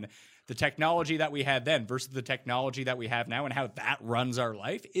 10, the technology that we had then versus the technology that we have now and how that runs our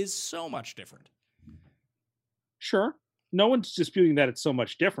life is so much different. Sure. No one's disputing that it's so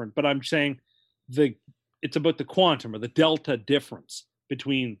much different, but I'm saying it's about the quantum or the delta difference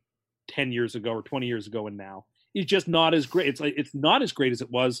between 10 years ago or 20 years ago and now is just not as great. It's not as great as it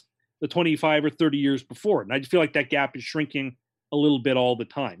was the 25 or 30 years before. And I just feel like that gap is shrinking a little bit all the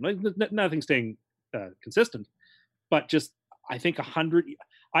time. Like nothing staying consistent, but just I think 100.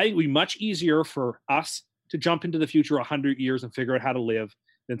 I think it would be much easier for us to jump into the future 100 years and figure out how to live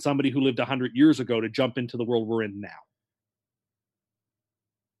than somebody who lived 100 years ago to jump into the world we're in now.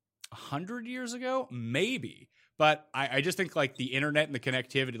 100 years ago? Maybe. But I just think like the internet and the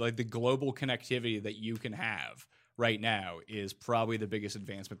connectivity, like the global connectivity that you can have right now is probably the biggest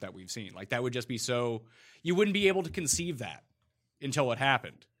advancement that we've seen. Like that would just be so, you wouldn't be able to conceive that until it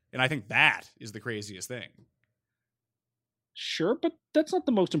happened. And I think that is the craziest thing. Sure, but that's not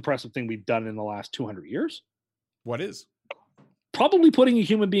the most impressive thing we've done in the last 200 years. What is? Probably putting a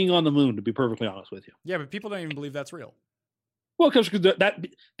human being on the moon, to be perfectly honest with you. Yeah, but people don't even believe that's real. Well, because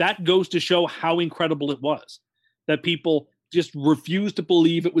that goes to show how incredible it was. That people just refused to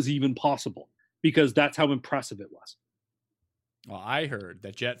believe it was even possible because that's how impressive it was. Well, I heard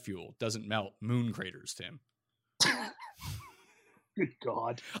that jet fuel doesn't melt moon craters, Tim. Good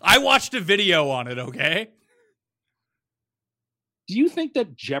God. I watched a video on it, okay? Do you think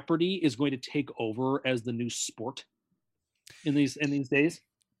that Jeopardy is going to take over as the new sport in these days?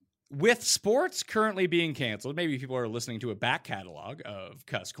 With sports currently being canceled, maybe people are listening to a back catalog of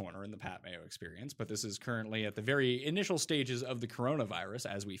Cust Corner and the Pat Mayo Experience, but this is currently at the very initial stages of the coronavirus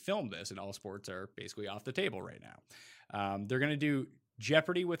as we film this, and all sports are basically off the table right now. They're going to do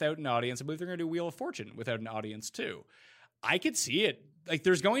Jeopardy without an audience. I believe they're going to do Wheel of Fortune without an audience too. I could see it. Like,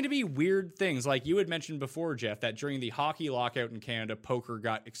 there's going to be weird things. Like you had mentioned before, Jeff, that during the hockey lockout in Canada, poker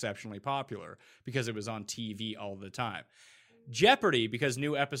got exceptionally popular because it was on TV all the time. Jeopardy, because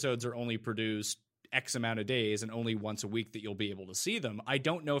new episodes are only produced X amount of days and only once a week that you'll be able to see them, I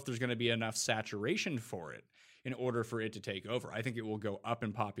don't know if there's going to be enough saturation for it in order for it to take over. I think it will go up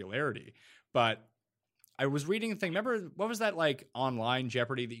in popularity. But I was reading a thing. Remember, what was that like online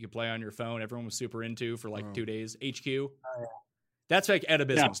Jeopardy that you could play on your phone? Everyone was super into for like 2 days. HQ. Oh, yeah. That's like out of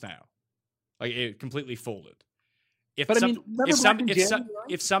business now. Like it completely folded. If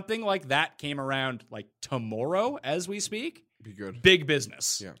something like that came around like tomorrow as we speak, be good. Big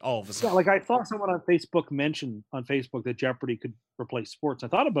business. Yeah. All of a sudden. Yeah, like I saw someone on Facebook mention on Facebook that Jeopardy could replace sports. I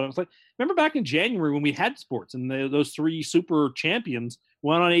thought about it. I was like, remember back in January when we had sports and those 3 super champions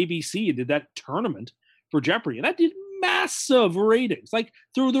went on ABC and did that tournament for Jeopardy, and that did massive ratings, like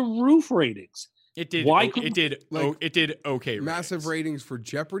through the roof ratings. It did. It did okay. Massive ratings for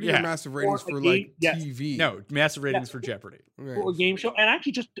Jeopardy, or massive ratings for like TV. No, massive ratings for Jeopardy. For a game show, and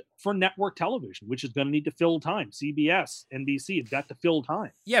actually just for network television, which is going to need to fill time. CBS, NBC, it's got to fill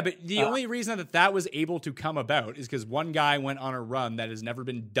time. Yeah, but the only reason that was able to come about is because one guy went on a run that has never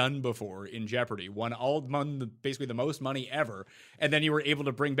been done before in Jeopardy, won basically the most money ever, and then you were able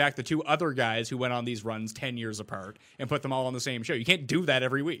to bring back the 2 other guys who went on these runs 10 years apart and put them all on the same show. You can't do that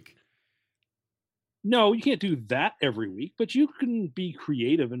every week. No, you can't do that every week, but you can be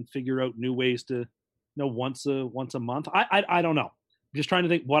creative and figure out new ways to, once a month. I don't know. I'm just trying to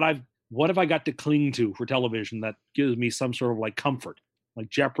think what have I got to cling to for television that gives me some sort of like comfort. Like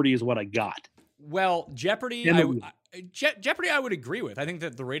Jeopardy is what I got. Well, Jeopardy, Jeopardy, I would agree with. I think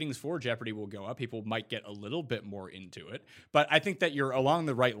that the ratings for Jeopardy will go up. People might get a little bit more into it, but I think that you're along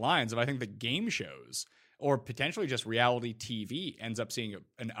the right lines. I think the game shows or potentially just reality TV ends up seeing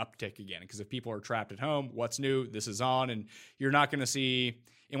an uptick again. Because if people are trapped at home, what's new? This is on, and you're not going to see,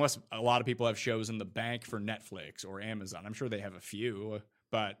 unless a lot of people have shows in the bank for Netflix or Amazon. I'm sure they have a few,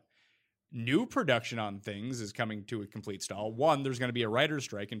 but new production on things is coming to a complete stall. One, there's going to be a writer's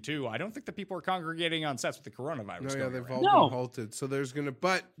strike, and two, I don't think that people are congregating on sets with the coronavirus. No, yeah, they've all been halted. So there's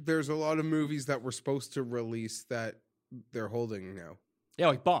a lot of movies that were supposed to release that they're holding now. Yeah,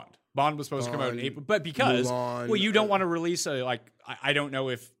 like Bond. Bond was supposed to come out in April, but because Mulan, you don't want to release I don't know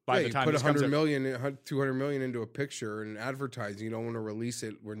if by the time you put this comes 200 million into a picture and advertising, you don't want to release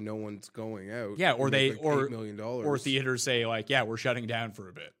it where no one's going out. Yeah, or they $8 million. Or theaters say we're shutting down for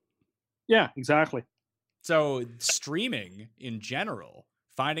a bit. Yeah, exactly. So streaming in general,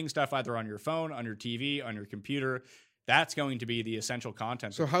 finding stuff either on your phone, on your TV, on your computer, that's going to be the essential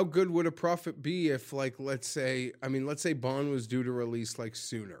content. So how good would a profit be if, let's say Bond was due to release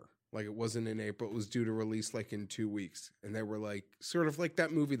sooner, it wasn't in April, it was due to release in 2 weeks, and they were sort of like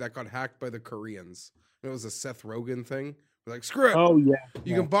that movie that got hacked by the Koreans. It was a Seth Rogen thing. Screw it. Oh yeah,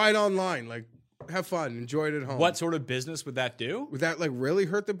 you can buy it online. Have fun, enjoy it at home. What sort of business would that do? Would that really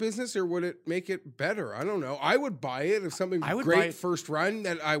hurt the business, or would it make it better? I don't know. I would buy it if something great first run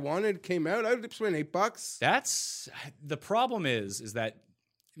that I wanted came out. I would spend $8. That's the problem. Is that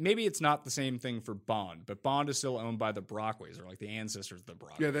maybe it's not the same thing for Bond, but Bond is still owned by the Brockways, or the ancestors of the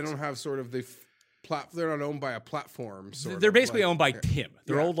Brockways. Yeah, they don't have sort of they're not owned by a platform. They're basically owned by Tim.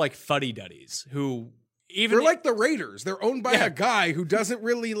 They're old fuddy-duddies who. They're like the Raiders. They're owned by a guy who doesn't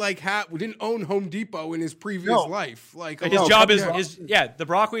really didn't own Home Depot in his previous life. His job is the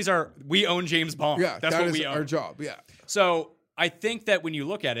Brockways we own James Bond. Yeah, that's what we own. Our job. Yeah. So I think that when you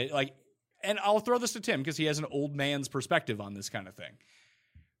look at it, and I'll throw this to Tim because he has an old man's perspective on this kind of thing.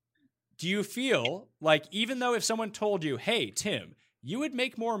 Do you feel even though if someone told you, hey, Tim, you would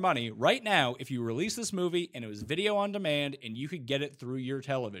make more money right now if you release this movie and it was video on demand and you could get it through your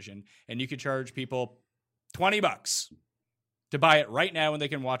television and you could charge people $20 to buy it right now and they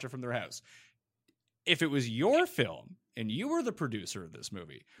can watch it from their house. If it was your film and you were the producer of this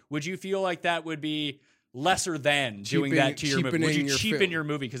movie, would you feel like that would be lesser than doing that to your movie? Would you cheapen your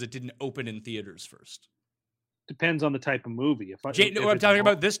movie because it didn't open in theaters first? Depends on the type of movie. I'm talking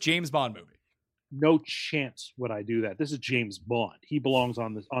about this James Bond movie. No chance would I do that. This is James Bond. He belongs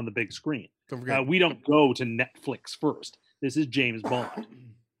on the big screen. We don't go to Netflix first. This is James Bond.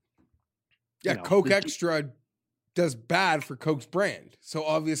 Yeah, Coke Extra does bad for Coke's brand. So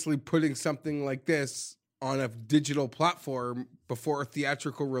obviously putting something like this on a digital platform before a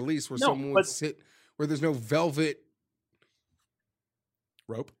theatrical release where someone would sit, where there's no velvet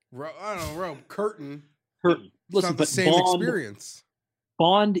curtain. Listen, it's not the same experience.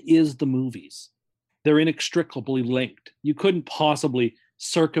 Bond is the movies. They're inextricably linked. You couldn't possibly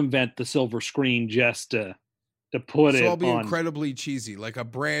circumvent the silver screen just to put it on. So I'll be incredibly cheesy, like a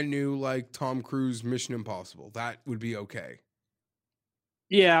brand new Tom Cruise Mission Impossible. That would be okay.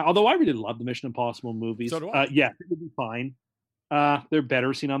 Yeah, although I really love the Mission Impossible movies. So do I. Yeah, it would be fine. They're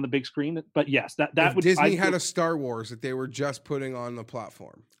better seen on the big screen. But yes, that if would. Disney had a Star Wars that they were just putting on the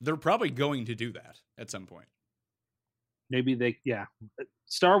platform. They're probably going to do that at some point. Maybe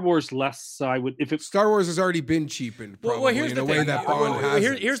Star Wars less. I would Star Wars has already been cheapened. Probably here's in the a thing. way that Bond has.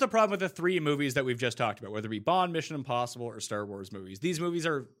 Here's the problem with the three movies that we've just talked about, whether it be Bond, Mission Impossible, or Star Wars movies. These movies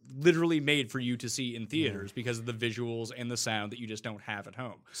are literally made for you to see in theaters because of the visuals and the sound that you just don't have at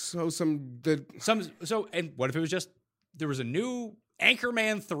home. And what if it was just there was a new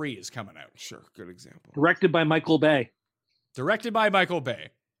Anchorman 3 is coming out? Sure, good example. Directed by Michael Bay.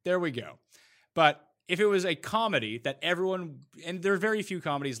 There we go. But if it was a comedy that everyone, and there are very few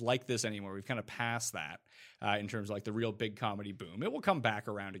comedies like this anymore, we've kind of passed that in terms of the real big comedy boom. It will come back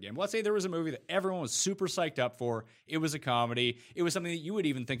around again. But let's say there was a movie that everyone was super psyched up for. It was a comedy. It was something that you would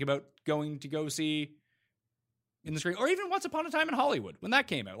even think about going to go see in the screen, or even Once Upon a Time in Hollywood when that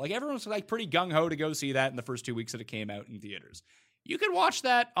came out. Everyone was pretty gung-ho to go see that in the first 2 weeks that it came out in theaters. You could watch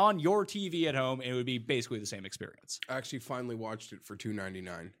that on your TV at home, and it would be basically the same experience. I actually finally watched it for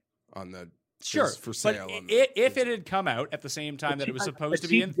 $2.99 on the for sale. But if it had come out at the same time that it was supposed to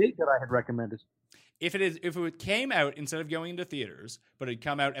be in, that I had recommended. if it came out instead of going into theaters, but it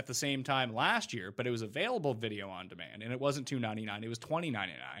come out at the same time last year, but it was available video on demand, and it wasn't $2.99, it was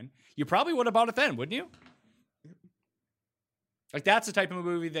 $20.99, you probably would have bought it then, wouldn't you? Like, that's the type of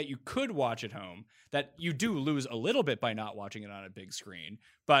movie that you could watch at home, that you do lose a little bit by not watching it on a big screen,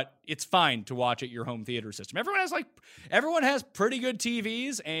 but it's fine to watch at your home theater system. Everyone has pretty good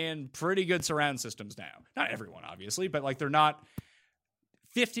TVs and pretty good surround systems now. Not everyone, obviously, but like, they're not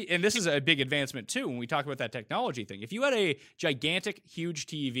 50, and this is a big advancement too when we talk about that technology thing. If you had a gigantic, huge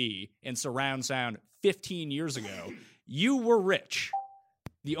TV and surround sound 15 years ago, you were rich.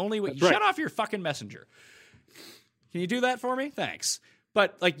 The only way... Shut off your fucking messenger. Can you do that for me? Thanks.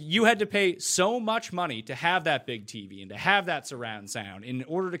 But like, you had to pay so much money to have that big TV and to have that surround sound in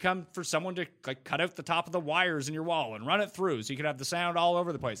order to come for someone to like cut out the top of the wires in your wall and run it through so you could have the sound all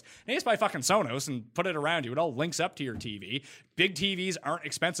over the place. And you just buy fucking Sonos and put it around you. It all links up to your TV. Big TVs aren't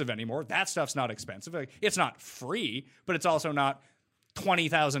expensive anymore. That stuff's not expensive. Like, it's not free, but it's also not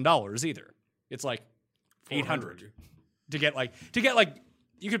 $20,000 either. It's like $800 to get like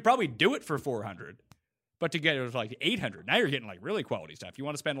you could probably do it for $400. But to get it was like $800. Now you're getting like really quality stuff. You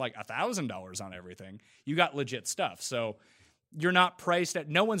want to spend like $1,000 on everything, you got legit stuff. So you're not priced at.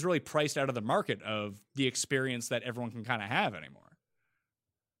 No one's really priced out of the market of the experience that everyone can kind of have anymore.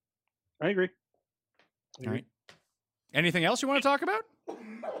 I agree. All right. Anything else you want to talk about?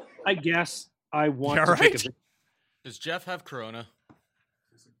 I guess I want All to right. take a... Does Jeff have corona?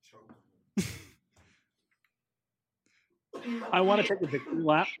 I want to take a victory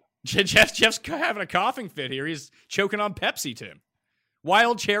lap. Jeff's having a coughing fit here. He's choking on Pepsi, Tim.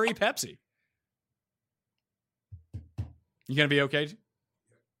 Wild cherry Pepsi. You gonna be okay?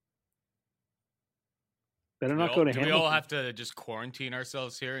 Better not go to Do we Hamilton. all have to just quarantine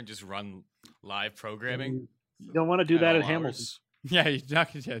ourselves here and just run live programming? You don't want to do that at all Hamilton. hours?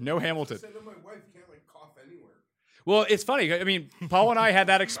 Yeah, no Hamilton. Said that my wife can't like cough anywhere. Well, it's funny. I mean, Paul and I had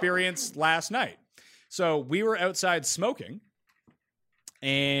that experience last night. So we were outside smoking.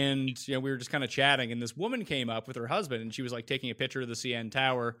 And, we were just kind of chatting, and this woman came up with her husband, and she was like taking a picture of the CN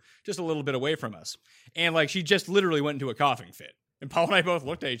Tower just a little bit away from us. And like, she just literally went into a coughing fit. And Paul and I both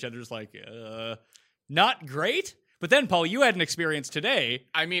looked at each other just like, not great. But then, Paul, you had an experience today.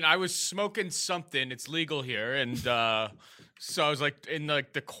 I mean, I was smoking something. It's legal here. And so I was like in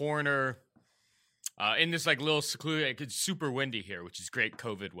like the corner in this like little secluded, it's super windy here, which is great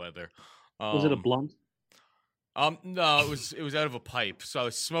COVID weather. Was it a blunt? No, it was out of a pipe. So I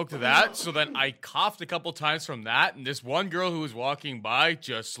smoked that. So then I coughed a couple times from that, and this one girl who was walking by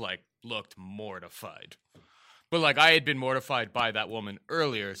just like looked mortified. But like, I had been mortified by that woman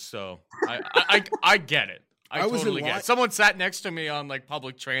earlier, so I get it. I was totally in get it. Someone sat next to me on like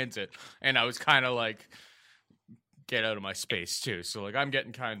public transit, and I was kind of like, get out of my space too. So like, I'm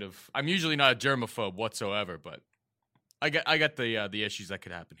usually not a germaphobe whatsoever, but I get the issues that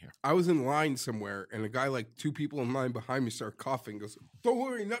could happen here. I was in line somewhere, and a guy, like 2 people in line behind me, started coughing. Goes, "Don't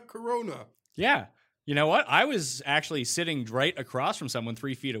worry, not corona." Yeah. You know what? I was actually sitting right across from someone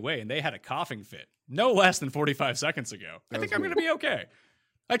 3 feet away, and they had a coughing fit no less than 45 seconds ago. I think I'm going to be okay.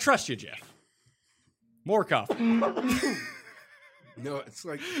 I trust you, Jeff. More coughing. No, it's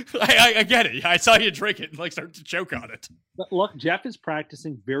like I get it. I saw you drink it and like start to choke on it. But look, Jeff is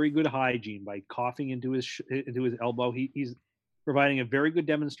practicing very good hygiene by coughing into his elbow. He's providing a very good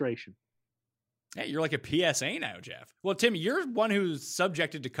demonstration. Hey, you're like a PSA now, Jeff. Well, Tim, you're one who's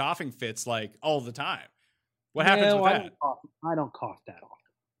subjected to coughing fits like all the time. What happens with that? I don't cough that often.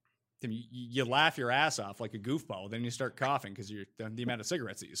 Tim, you laugh your ass off like a goofball, then you start coughing because you're the amount of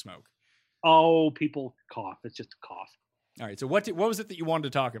cigarettes that you smoke. Oh, people cough. It's just a cough. All right. So what was it that you wanted to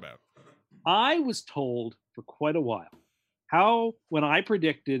talk about? I was told for quite a while how when I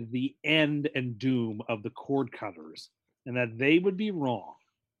predicted the end and doom of the cord cutters and that they would be wrong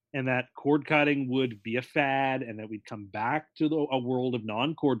and that cord cutting would be a fad and that we'd come back to a world of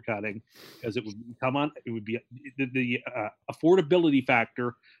non-cord cutting because it would be the affordability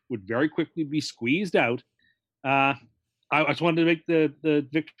factor would very quickly be squeezed out. I just wanted to make the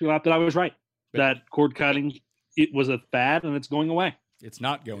victory lap that I was right. That cord cutting, it was a fad and it's going away. It's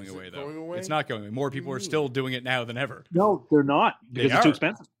not going away, though. going away? It's not going away. More people are still doing it now than ever. No, they're not because it's too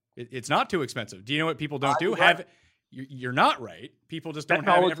expensive. It's not too expensive. Do you know what people don't do? Right. You're not right. People just don't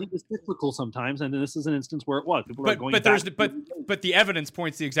have technology is cyclical sometimes, and this is an instance where it was. People are going but the evidence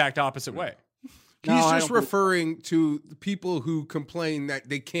points the exact opposite way. He's just referring to the people who complain that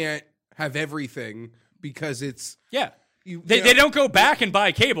they can't have everything because it's They don't go back and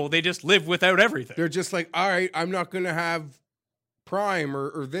buy cable. They just live without everything. They're just like, all right, I'm not going to have Prime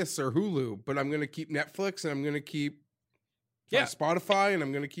or this or Hulu, but I'm going to keep Netflix and I'm going to keep Yeah, Spotify, and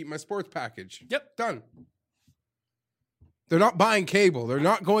I'm going to keep my sports package. Yep. Done. They're not buying cable. They're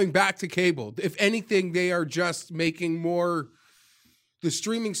not going back to cable. If anything, they are just making more. The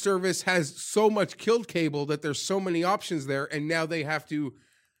streaming service has so much killed cable that there's so many options there, and now they have to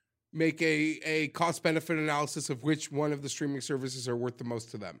make a cost-benefit analysis of which one of the streaming services are worth the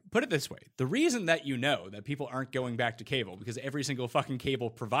most to them. Put it this way. The reason that you know that people aren't going back to cable because every single fucking cable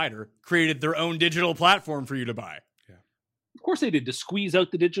provider created their own digital platform for you to buy. Of course they did, to squeeze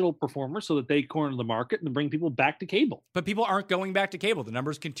out the digital performers so that they corner the market and bring people back to cable. But people aren't going back to cable. The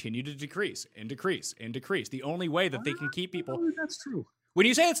numbers continue to decrease and decrease and decrease. The only way that they can keep people... That's true. When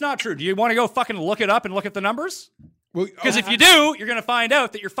you say it's not true, do you want to go fucking look it up and look at the numbers? Well, Because if you do, you're going to find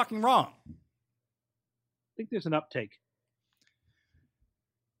out that you're fucking wrong. I think there's an uptake.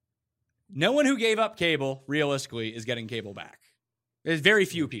 No one who gave up cable, realistically, is getting cable back. There's very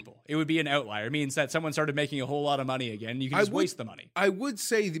few people. It would be an outlier. It means that someone started making a whole lot of money again. You can just waste the money. I would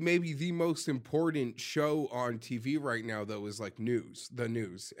say that maybe the most important show on TV right now, though, is like the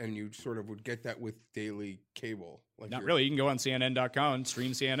news. And you sort of would get that with daily cable. Like Not really. You can go on CNN.com and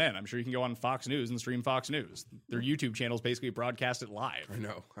stream CNN. I'm sure you can go on Fox News and stream Fox News. Their YouTube channels basically broadcast it live. I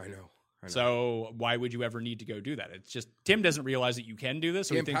know. So why would you ever need to go do that? It's just Tim doesn't realize that you can do this.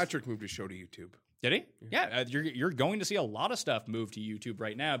 So Dan Patrick moved his show to YouTube. Did he? Yeah. You're going to see a lot of stuff move to YouTube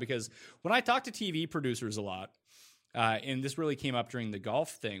right now because when I talk to TV producers a lot, and this really came up during the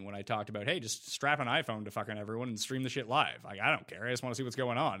golf thing when I talked about, hey, just strap an iPhone to fucking everyone and stream the shit live. Like, I don't care. I just want to see what's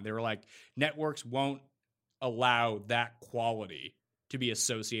going on. They were like, networks won't allow that quality to be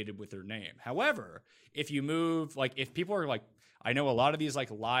associated with their name. However, if you move, like, if people are like, I know a lot of these like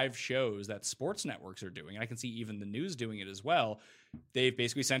live shows that sports networks are doing, and I can see even the news doing it as well, they've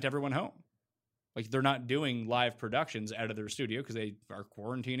basically sent everyone home. Like, they're not doing live productions out of their studio because they are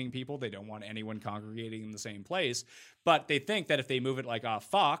quarantining people. They don't want anyone congregating in the same place. But they think that if they move it like off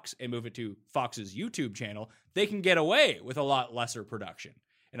Fox and move it to Fox's YouTube channel, they can get away with a lot lesser production.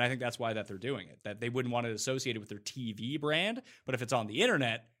 And I think that's why that they're doing it, that they wouldn't want it associated with their TV brand. But if it's on the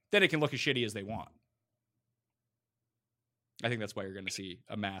internet, then it can look as shitty as they want. I think that's why you're going to see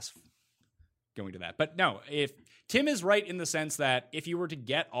a mass going to that. But no, if Tim is right in the sense that if you were to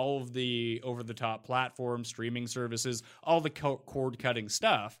get all of the over-the-top platforms, streaming services, all the cord-cutting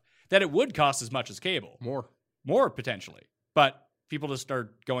stuff, that it would cost as much as cable. More potentially. But people just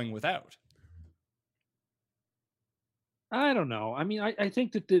start going without. I don't know. I mean, I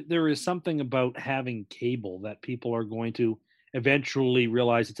think that there is something about having cable that people are going to eventually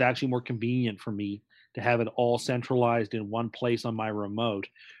realize it's actually more convenient for me to have it all centralized in one place on my remote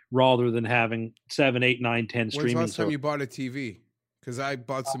rather than having 7, 8, 9, 10 streaming. When's the last time you bought a TV? Because I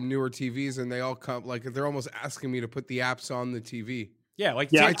bought some newer TVs and they all come, like, they're almost asking me to put the apps on the TV. Yeah,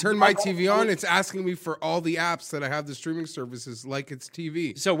 like I turn my TV on, it's asking me for all the apps that I have the streaming services like it's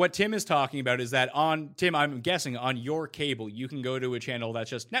TV. So what Tim is talking about is that Tim, I'm guessing on your cable, you can go to a channel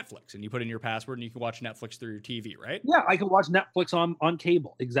that's just Netflix and you put in your password and you can watch Netflix through your TV, right? Yeah, I can watch Netflix on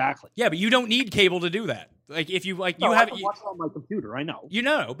cable. Exactly. Yeah, but you don't need cable to do that. Like if you like, I can watch it on my computer. I know. You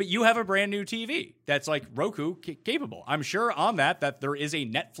know, but you have a brand new TV that's like Roku capable. I'm sure on that there is a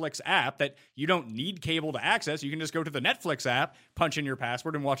Netflix app that you don't need cable to access. You can just go to the Netflix app, punch in your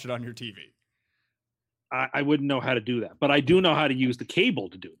password, and watch it on your TV. I wouldn't know how to do that, but I do know how to use the cable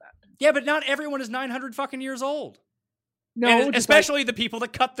to do that. Yeah, but not everyone is 900 fucking years old. No, and especially the people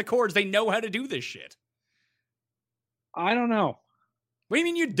that cut the cords. They know how to do this shit. I don't know. What do you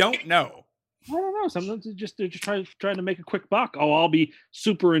mean you don't know? I don't know. Sometimes they're just trying to make a quick buck. Oh, I'll be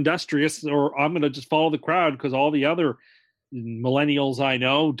super industrious, or I'm going to just follow the crowd because all the other millennials I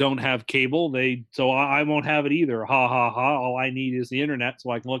know don't have cable. So I won't have it either. Ha ha ha! All I need is the internet so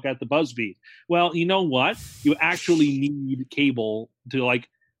I can look at the BuzzFeed. Well, you know what? You actually need cable to like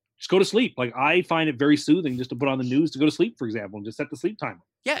just go to sleep. Like I find it very soothing just to put on the news to go to sleep, for example, and just set the sleep timer.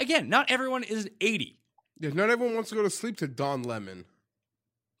 Yeah, again, not everyone is 80. Yeah, not everyone wants to go to sleep to Don Lemon.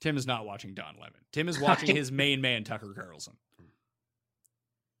 Tim is not watching Don Lemon. Tim is watching his main man, Tucker Carlson.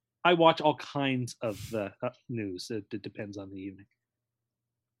 I watch all kinds of news. It depends on the evening.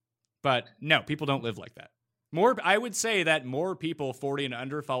 But no, people don't live like that. I would say that more people 40 and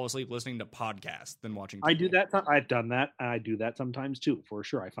under fall asleep listening to podcasts than watching TV. I do that. I've done that. I do that sometimes too, for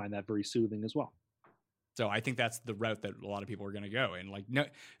sure. I find that very soothing as well. So I think that's the route that a lot of people are going to go. And like, no,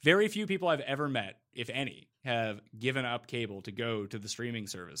 very few people I've ever met, if any, have given up cable to go to the streaming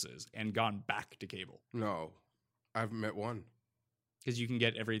services and gone back to cable. No, I haven't met one. Because you can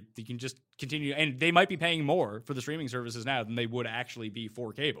you can just continue, and they might be paying more for the streaming services now than they would actually be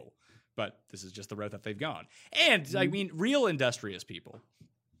for cable. But this is just the route that they've gone. And I mean, real industrious people.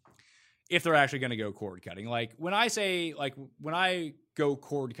 if they're actually going to go cord cutting. Like when I go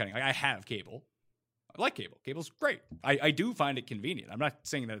cord cutting, like I have cable. I like cable. Cable's great. I do find it convenient. I'm not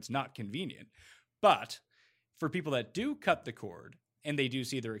saying that it's not convenient, but for people that do cut the cord and they do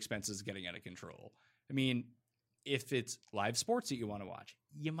see their expenses getting out of control, I mean, if it's live sports that you want to watch,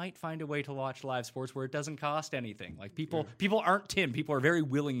 you might find a way to watch live sports where it doesn't cost anything. Like people aren't Tim. People are very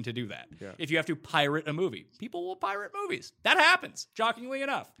willing to do that. Yeah. If you have to pirate a movie, people will pirate movies. That happens, shockingly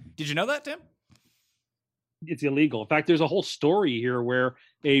enough. Did you know that, Tim? It's illegal. In fact, there's a whole story here where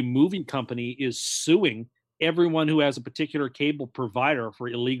a movie company is suing everyone who has a particular cable provider for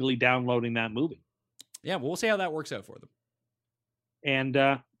illegally downloading that movie. Yeah, well, we'll see how that works out for them.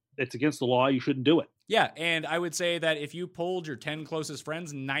 And it's against the law. You shouldn't do it. Yeah, and I would say that if you polled your 10 closest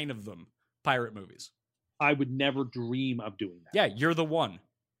friends, 9 of them pirate movies. I would never dream of doing that. Yeah, you're the one.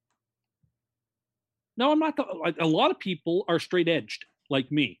 No, I'm not. A lot of people are straight-edged like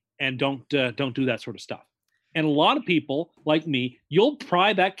me and don't do that sort of stuff. And a lot of people like me, you'll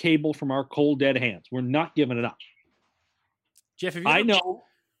pry that cable from our cold, dead hands. We're not giving it up. Jeff, have you I know.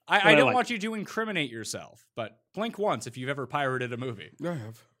 I don't want you to incriminate yourself, but blink once if you've ever pirated a movie. I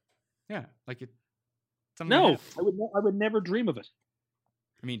have. Yeah, like it. No, I would never dream of it.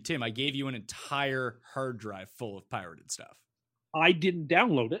 I mean, Tim, I gave you an entire hard drive full of pirated stuff. I didn't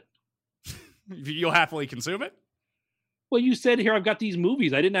download it. You'll happily consume it? Well, you said here I've got these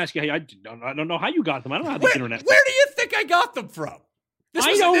movies. I didn't ask you. I don't know how you got them. I don't know how the internet. Where do you think I got them from? This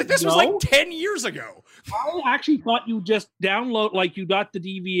was like 10 years ago. I actually thought you just download, like you got the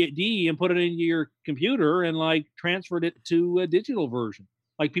DVD and put it into your computer and like transferred it to a digital version,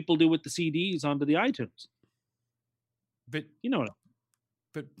 like people do with the CDs onto the iTunes. But you know,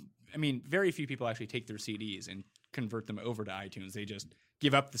 but I mean, very few people actually take their CDs and convert them over to iTunes. They just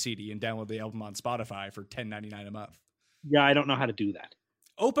give up the CD and download the album on Spotify for $10.99 a month. Yeah, I don't know how to do that.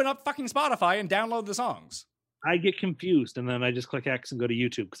 Open up fucking Spotify and download the songs. I get confused, and then I just click X and go to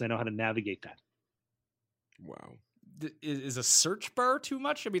YouTube because I know how to navigate that. Wow. Is a search bar too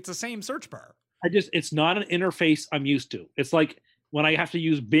much? I mean, it's the same search bar. It's not an interface I'm used to. It's like when I have to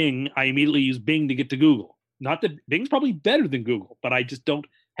use Bing, I immediately use Bing to get to Google. Not that Bing's probably better than Google, but I just don't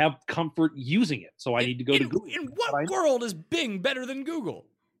have comfort using it. So I need to go to Google. In what world is Bing better than Google?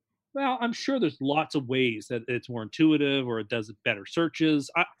 Well, I'm sure there's lots of ways that it's more intuitive or it does better searches.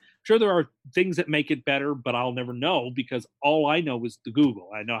 I'm sure there are things that make it better, but I'll never know because all I know is the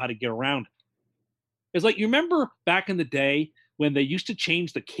Google. I know how to get around it. It's like, you remember back in the day when they used to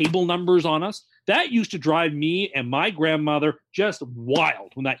change the cable numbers on us? That used to drive me and my grandmother just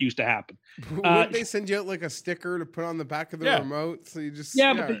wild when that used to happen. Wouldn't they send you out like a sticker to put on the back of the remote? So you just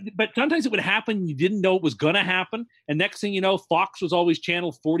but sometimes it would happen. You didn't know it was going to happen. And next thing you know, Fox was always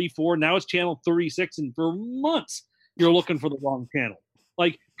channel 44. Now it's channel 36. And for months, you're looking for the wrong channel.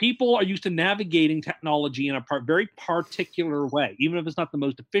 Like, people are used to navigating technology in a very particular way. Even if it's not the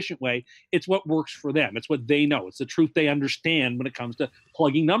most efficient way, it's what works for them. It's what they know. It's the truth they understand when it comes to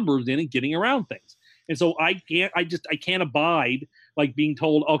plugging numbers in and getting around things. And so I can't abide like being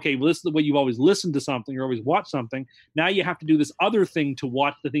told, okay, well, this is the way you've always listened to something or always watched something. Now you have to do this other thing to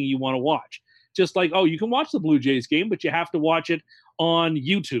watch the thing you want to watch. Just like, oh, you can watch the Blue Jays game, but you have to watch it on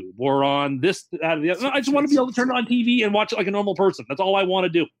YouTube or on this, that, or the other. I just want to be able to turn it on TV and watch it like a normal person. That's all I want to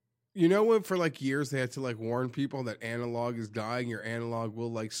do. You know what? For like years, they had to like warn people that analog is dying. Your analog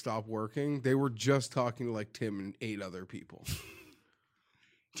will like stop working. They were just talking to like Tim and 8 other people.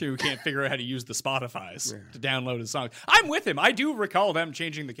 Who can't figure out how to use the Spotify's to download his songs. I'm with him. I do recall them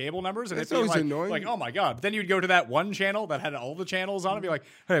changing the cable numbers, and it's always like, annoying. Like, oh my god! But then you'd go to that one channel that had all the channels on it, and be like,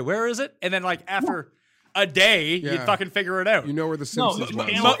 hey, where is it? And then like after a day, you'd fucking figure it out. You know where the Simpsons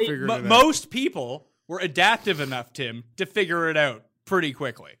was. Most people were adaptive enough, Tim, to figure it out pretty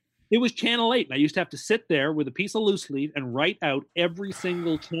quickly. It was channel 8, and I used to have to sit there with a piece of loose leaf and write out every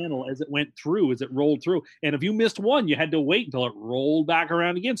single channel as it went through, as it rolled through. And if you missed one, you had to wait until it rolled back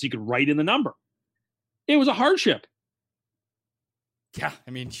around again so you could write in the number. It was a hardship. Yeah,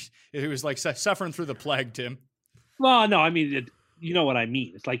 I mean, it was like suffering through the plague, Tim. Well, no, I mean, you know what I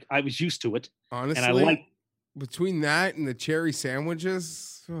mean. It's like I was used to it. Honestly, and I like between that and the cherry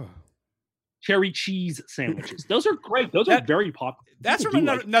sandwiches... cherry cheese sandwiches. Those are great. Those are very popular. That's from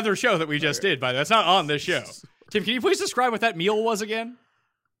another show that we just did, by the way. That's not on this show. Tim, can you please describe what that meal was again?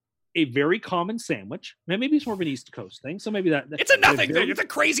 A very common sandwich. Maybe it's more of an East Coast thing, so maybe that... It's a nothing thing. It's a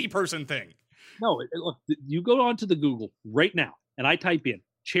crazy person thing. No, look, you go onto the Google right now, and I type in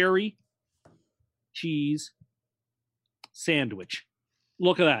cherry cheese sandwich.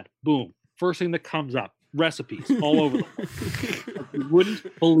 Look at that. Boom. First thing that comes up. Recipes all over the place. You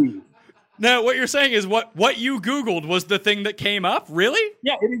wouldn't believe. Now, what you're saying is what you Googled was the thing that came up? Really?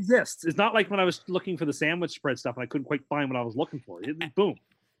 Yeah, it exists. It's not like when I was looking for the sandwich spread stuff and I couldn't quite find what I was looking for. Boom.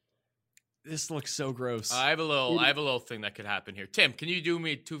 This looks so gross. I have a little thing that could happen here. Tim, can you do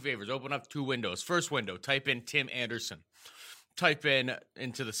me 2 favors? Open up 2 windows. First window, type in Tim Anderson. Type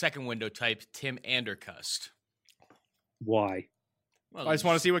into the second window, type Tim Andercust. Why? Well, I just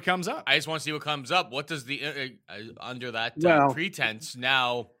want to see what comes up. I just want to see what comes up. What does the under that Well- pretense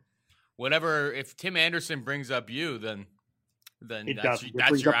now? Whatever. If Tim Anderson brings up you, then It that's doesn't. It that's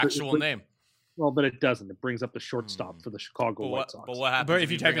brings your up the- actual name. Well, but it doesn't. It brings up the shortstop for the Chicago White Sox. But what happens? But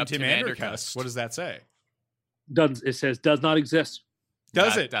if you type bring in up Tim Andercust, what does that say? It says does not exist.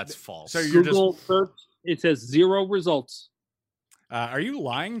 Does it? That's false. So you're Google search. It says 0 results. Are you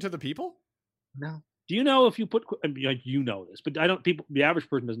lying to the people? No. Do you know if you put you know this, but I don't. People, the average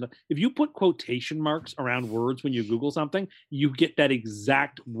person doesn't know. If you put quotation marks around words when you Google something, you get that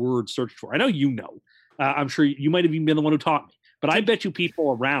exact word searched for. I know you know. I'm sure you might have even been the one who taught me, but I bet you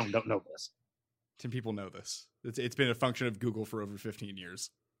people around don't know this. Some people know this. It's been a function of Google for over 15 years.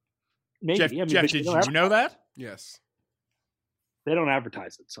 Maybe. Jeff, I mean, Jeff but did they don't you know that? Yes. They don't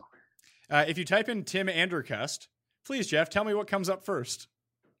advertise it, so If you type in Tim Andercust, please, Jeff, tell me what comes up first.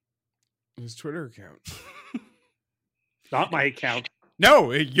 His Twitter account. not my account.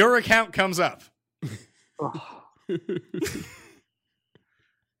 No, your account comes up. Ugh.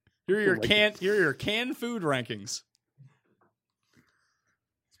 Here are like your canned food rankings.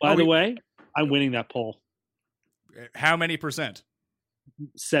 By the way, I'm winning that poll. How many percent?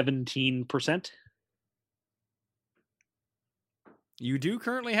 17%. You do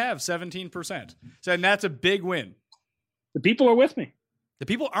currently have 17%. So, and that's a big win. The people are with me. The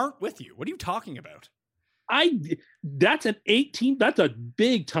people aren't with you. What are you talking about? That's an 18. That's a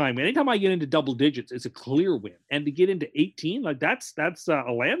big time. Anytime I get into double digits, it's a clear win. And to get into 18, like that's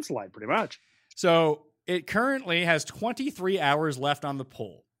a landslide pretty much. So it currently has 23 hours left on the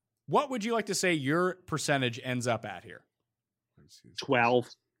poll. What would you like to say your percentage ends up at here? 12.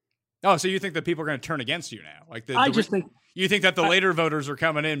 Oh, so you think that people are going to turn against you now? Like I just think, you think that the later voters are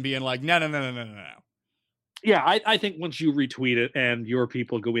coming in being like, no. yeah, I think once you retweet it and your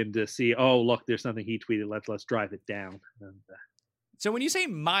people go in to see, oh, look, there's something he tweeted. Let's drive it down. And, So when you say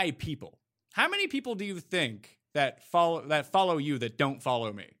my people, how many people do you think that follow you that don't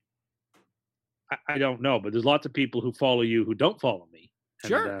follow me? I don't know, but there's lots of people who follow you who don't follow me.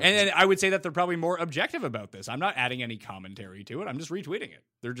 Sure. And I would say that they're probably more objective about this. I'm not adding any commentary to it. I'm just retweeting it.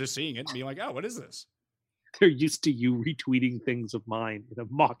 They're just seeing it and being like, oh, what is this? They're used to you retweeting things of mine in a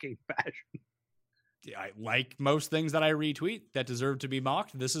mocking fashion. I like most things that I retweet that deserve to be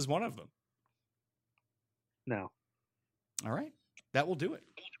mocked. This is one of them. No. All right. That will do it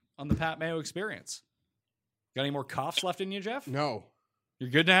on the Pat Mayo Experience. Got any more coughs left in you, Jeff? No, You're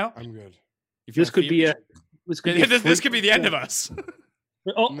good now? I'm good. You feel This could be feverish? This could be the end of us.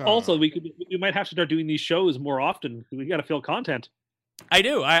 Also, we might have to start doing these shows more often. We got to fill content. I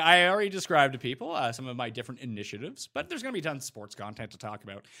do. I already described to people some of my different initiatives, but there's going to be tons of sports content to talk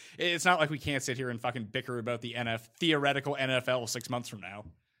about. It's not like we can't sit here and fucking bicker about the theoretical NFL 6 months from now.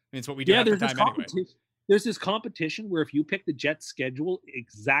 I mean, it's what we do at the time anyway. There's this competition where if you pick the Jets' schedule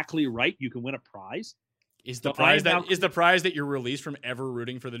exactly right, you can win a prize. Is the prize that you're released from ever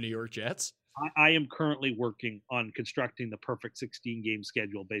rooting for the New York Jets? I am currently working on constructing the perfect 16-game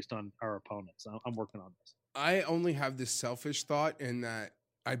schedule based on our opponents. I'm working on this. I only have this selfish thought in that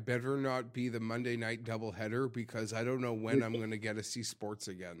I better not be the Monday night doubleheader because I don't know when I'm going to get to see sports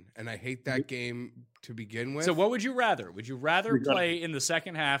again. And I hate that game to begin with. So what would you rather? Would you rather play in the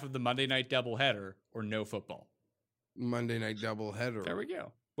second half of the Monday night doubleheader or no football? Monday night doubleheader. There we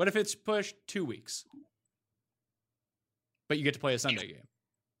go. What if it's pushed 2 weeks? But you get to play a Sunday game.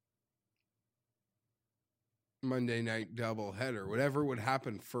 Monday night doubleheader. Whatever would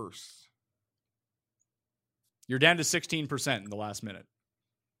happen first. You're down to 16% in the last minute.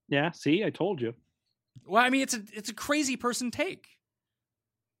 Yeah, see, I told you. Well, I mean, it's a crazy person take.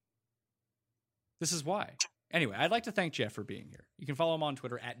 This is why. Anyway, I'd like to thank Jeff for being here. You can follow him on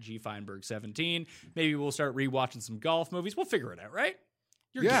Twitter at gfeinberg17. Maybe we'll start rewatching some golf movies. We'll figure it out, right?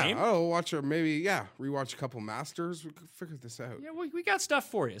 Your game. Oh, watch or maybe rewatch a couple Masters. We could figure this out. Yeah, we got stuff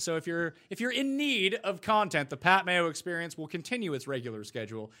for you. So if you're in need of content, the Pat Mayo Experience will continue its regular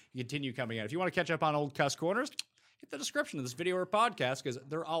schedule and continue coming out. If you want to catch up on old Cust Corners, hit the description of this video or podcast because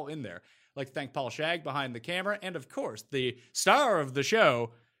they're all in there. I'd like to thank Paul Shag behind the camera and, of course, the star of the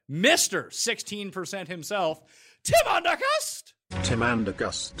show, Mr. 16% himself, Tim Andercust. Tim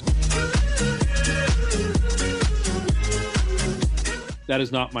Andercust. That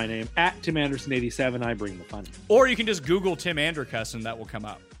is not my name. At Tim Anderson 87, I bring the fun. Or you can just Google Tim Andercust and that will come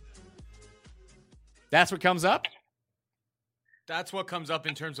up. That's what comes up? That's what comes up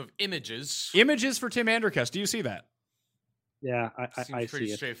in terms of images. Images for Tim Andercust. Do you see that? Yeah, Seems I pretty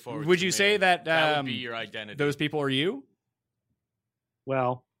see it. straightforward. Would to you me. say that, that would be your identity? those people are you?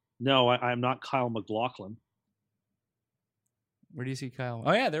 Well, no, I'm not Kyle MacLachlan. Where do you see Kyle?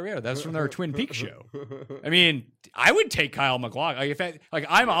 Oh, yeah, there we are. That's from their Twin Peaks show. I mean, I would take Kyle MacLachlan.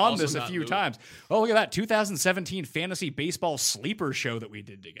 I'm on also this a not few Luke. times. Oh, look at that 2017 fantasy baseball sleeper show that we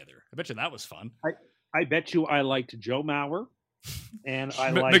did together. I bet you that was fun. I bet you I liked Joe Mauer, and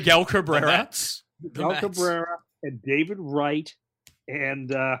I liked Miguel The Cabrera. Mets. Miguel Mets. Cabrera and David Wright,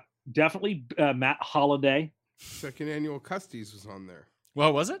 and definitely Matt Holliday. Second annual Custies was on there.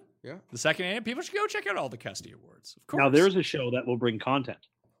 What was it? Yeah. The second annual. People should go check out all the Custy Awards. Of course. Now there's a show that will bring content.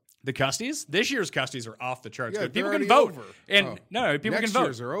 the Custies. This year's Custies are off the charts. Yeah, But people they're can already vote. over. And Oh. no, people Next can vote.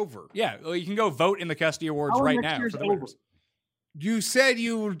 year's are over. Yeah, well, you can go vote in the Custy Awards How are right next now year's for the over? winners. You said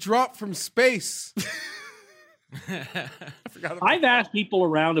you would drop from space. I forgot about I've asked people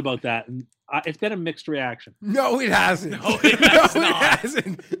around about that, and it's been a mixed reaction. No, it hasn't. No, it has No, not. it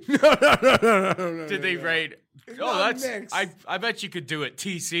hasn't. No. Did they rate? It's Oh, not that's. mixed. I bet you could do it,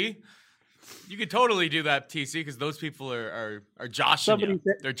 TC. You could totally do that, TC, because those people are joshing you.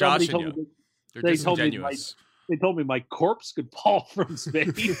 They're somebody joshing told you. me They're they told me disingenuous. they told me my corpse could fall from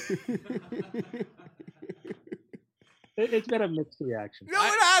space. It's been a mixed reaction. No,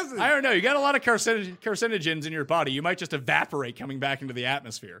 it hasn't. I don't know. You got a lot of carcinogens in your body. You might just evaporate coming back into the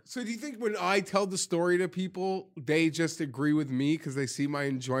atmosphere. So do you think when I tell the story to people, they just agree with me because they see my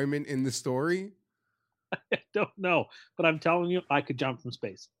enjoyment in the story? I don't know, but I'm telling you, I could jump from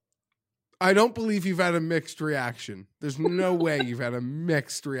space. I don't believe you've had a mixed reaction. There's no way you've had a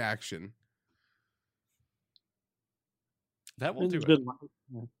mixed reaction. That will do There's it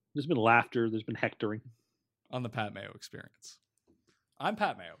there's been laughter. There's been hectoring. on the Pat Mayo Experience. I'm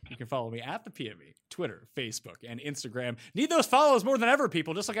Pat Mayo. You can follow me at the PME, Twitter, Facebook, and Instagram. Need those follows more than ever,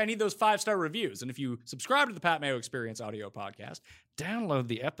 people, just like I need those 5-star reviews. And if you subscribe to the Pat Mayo Experience audio podcast, download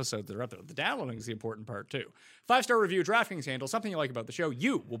the episodes that are up there. The downloading is the important part, too. 5-star review, DraftKings handle, something you like about the show.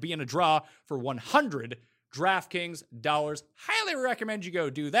 You will be in a draw for 100 DraftKings dollars. Highly recommend you go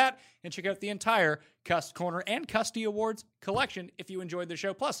do that and check out the entire Cust Corner and Custy Awards collection if you enjoyed the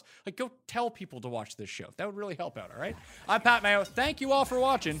show. Plus, go tell people to watch this show. That would really help out, all right? I'm Pat Mayo. Thank you all for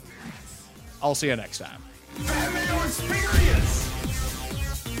watching. I'll see you next time. Pat Mayo Experience!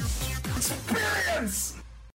 Experience!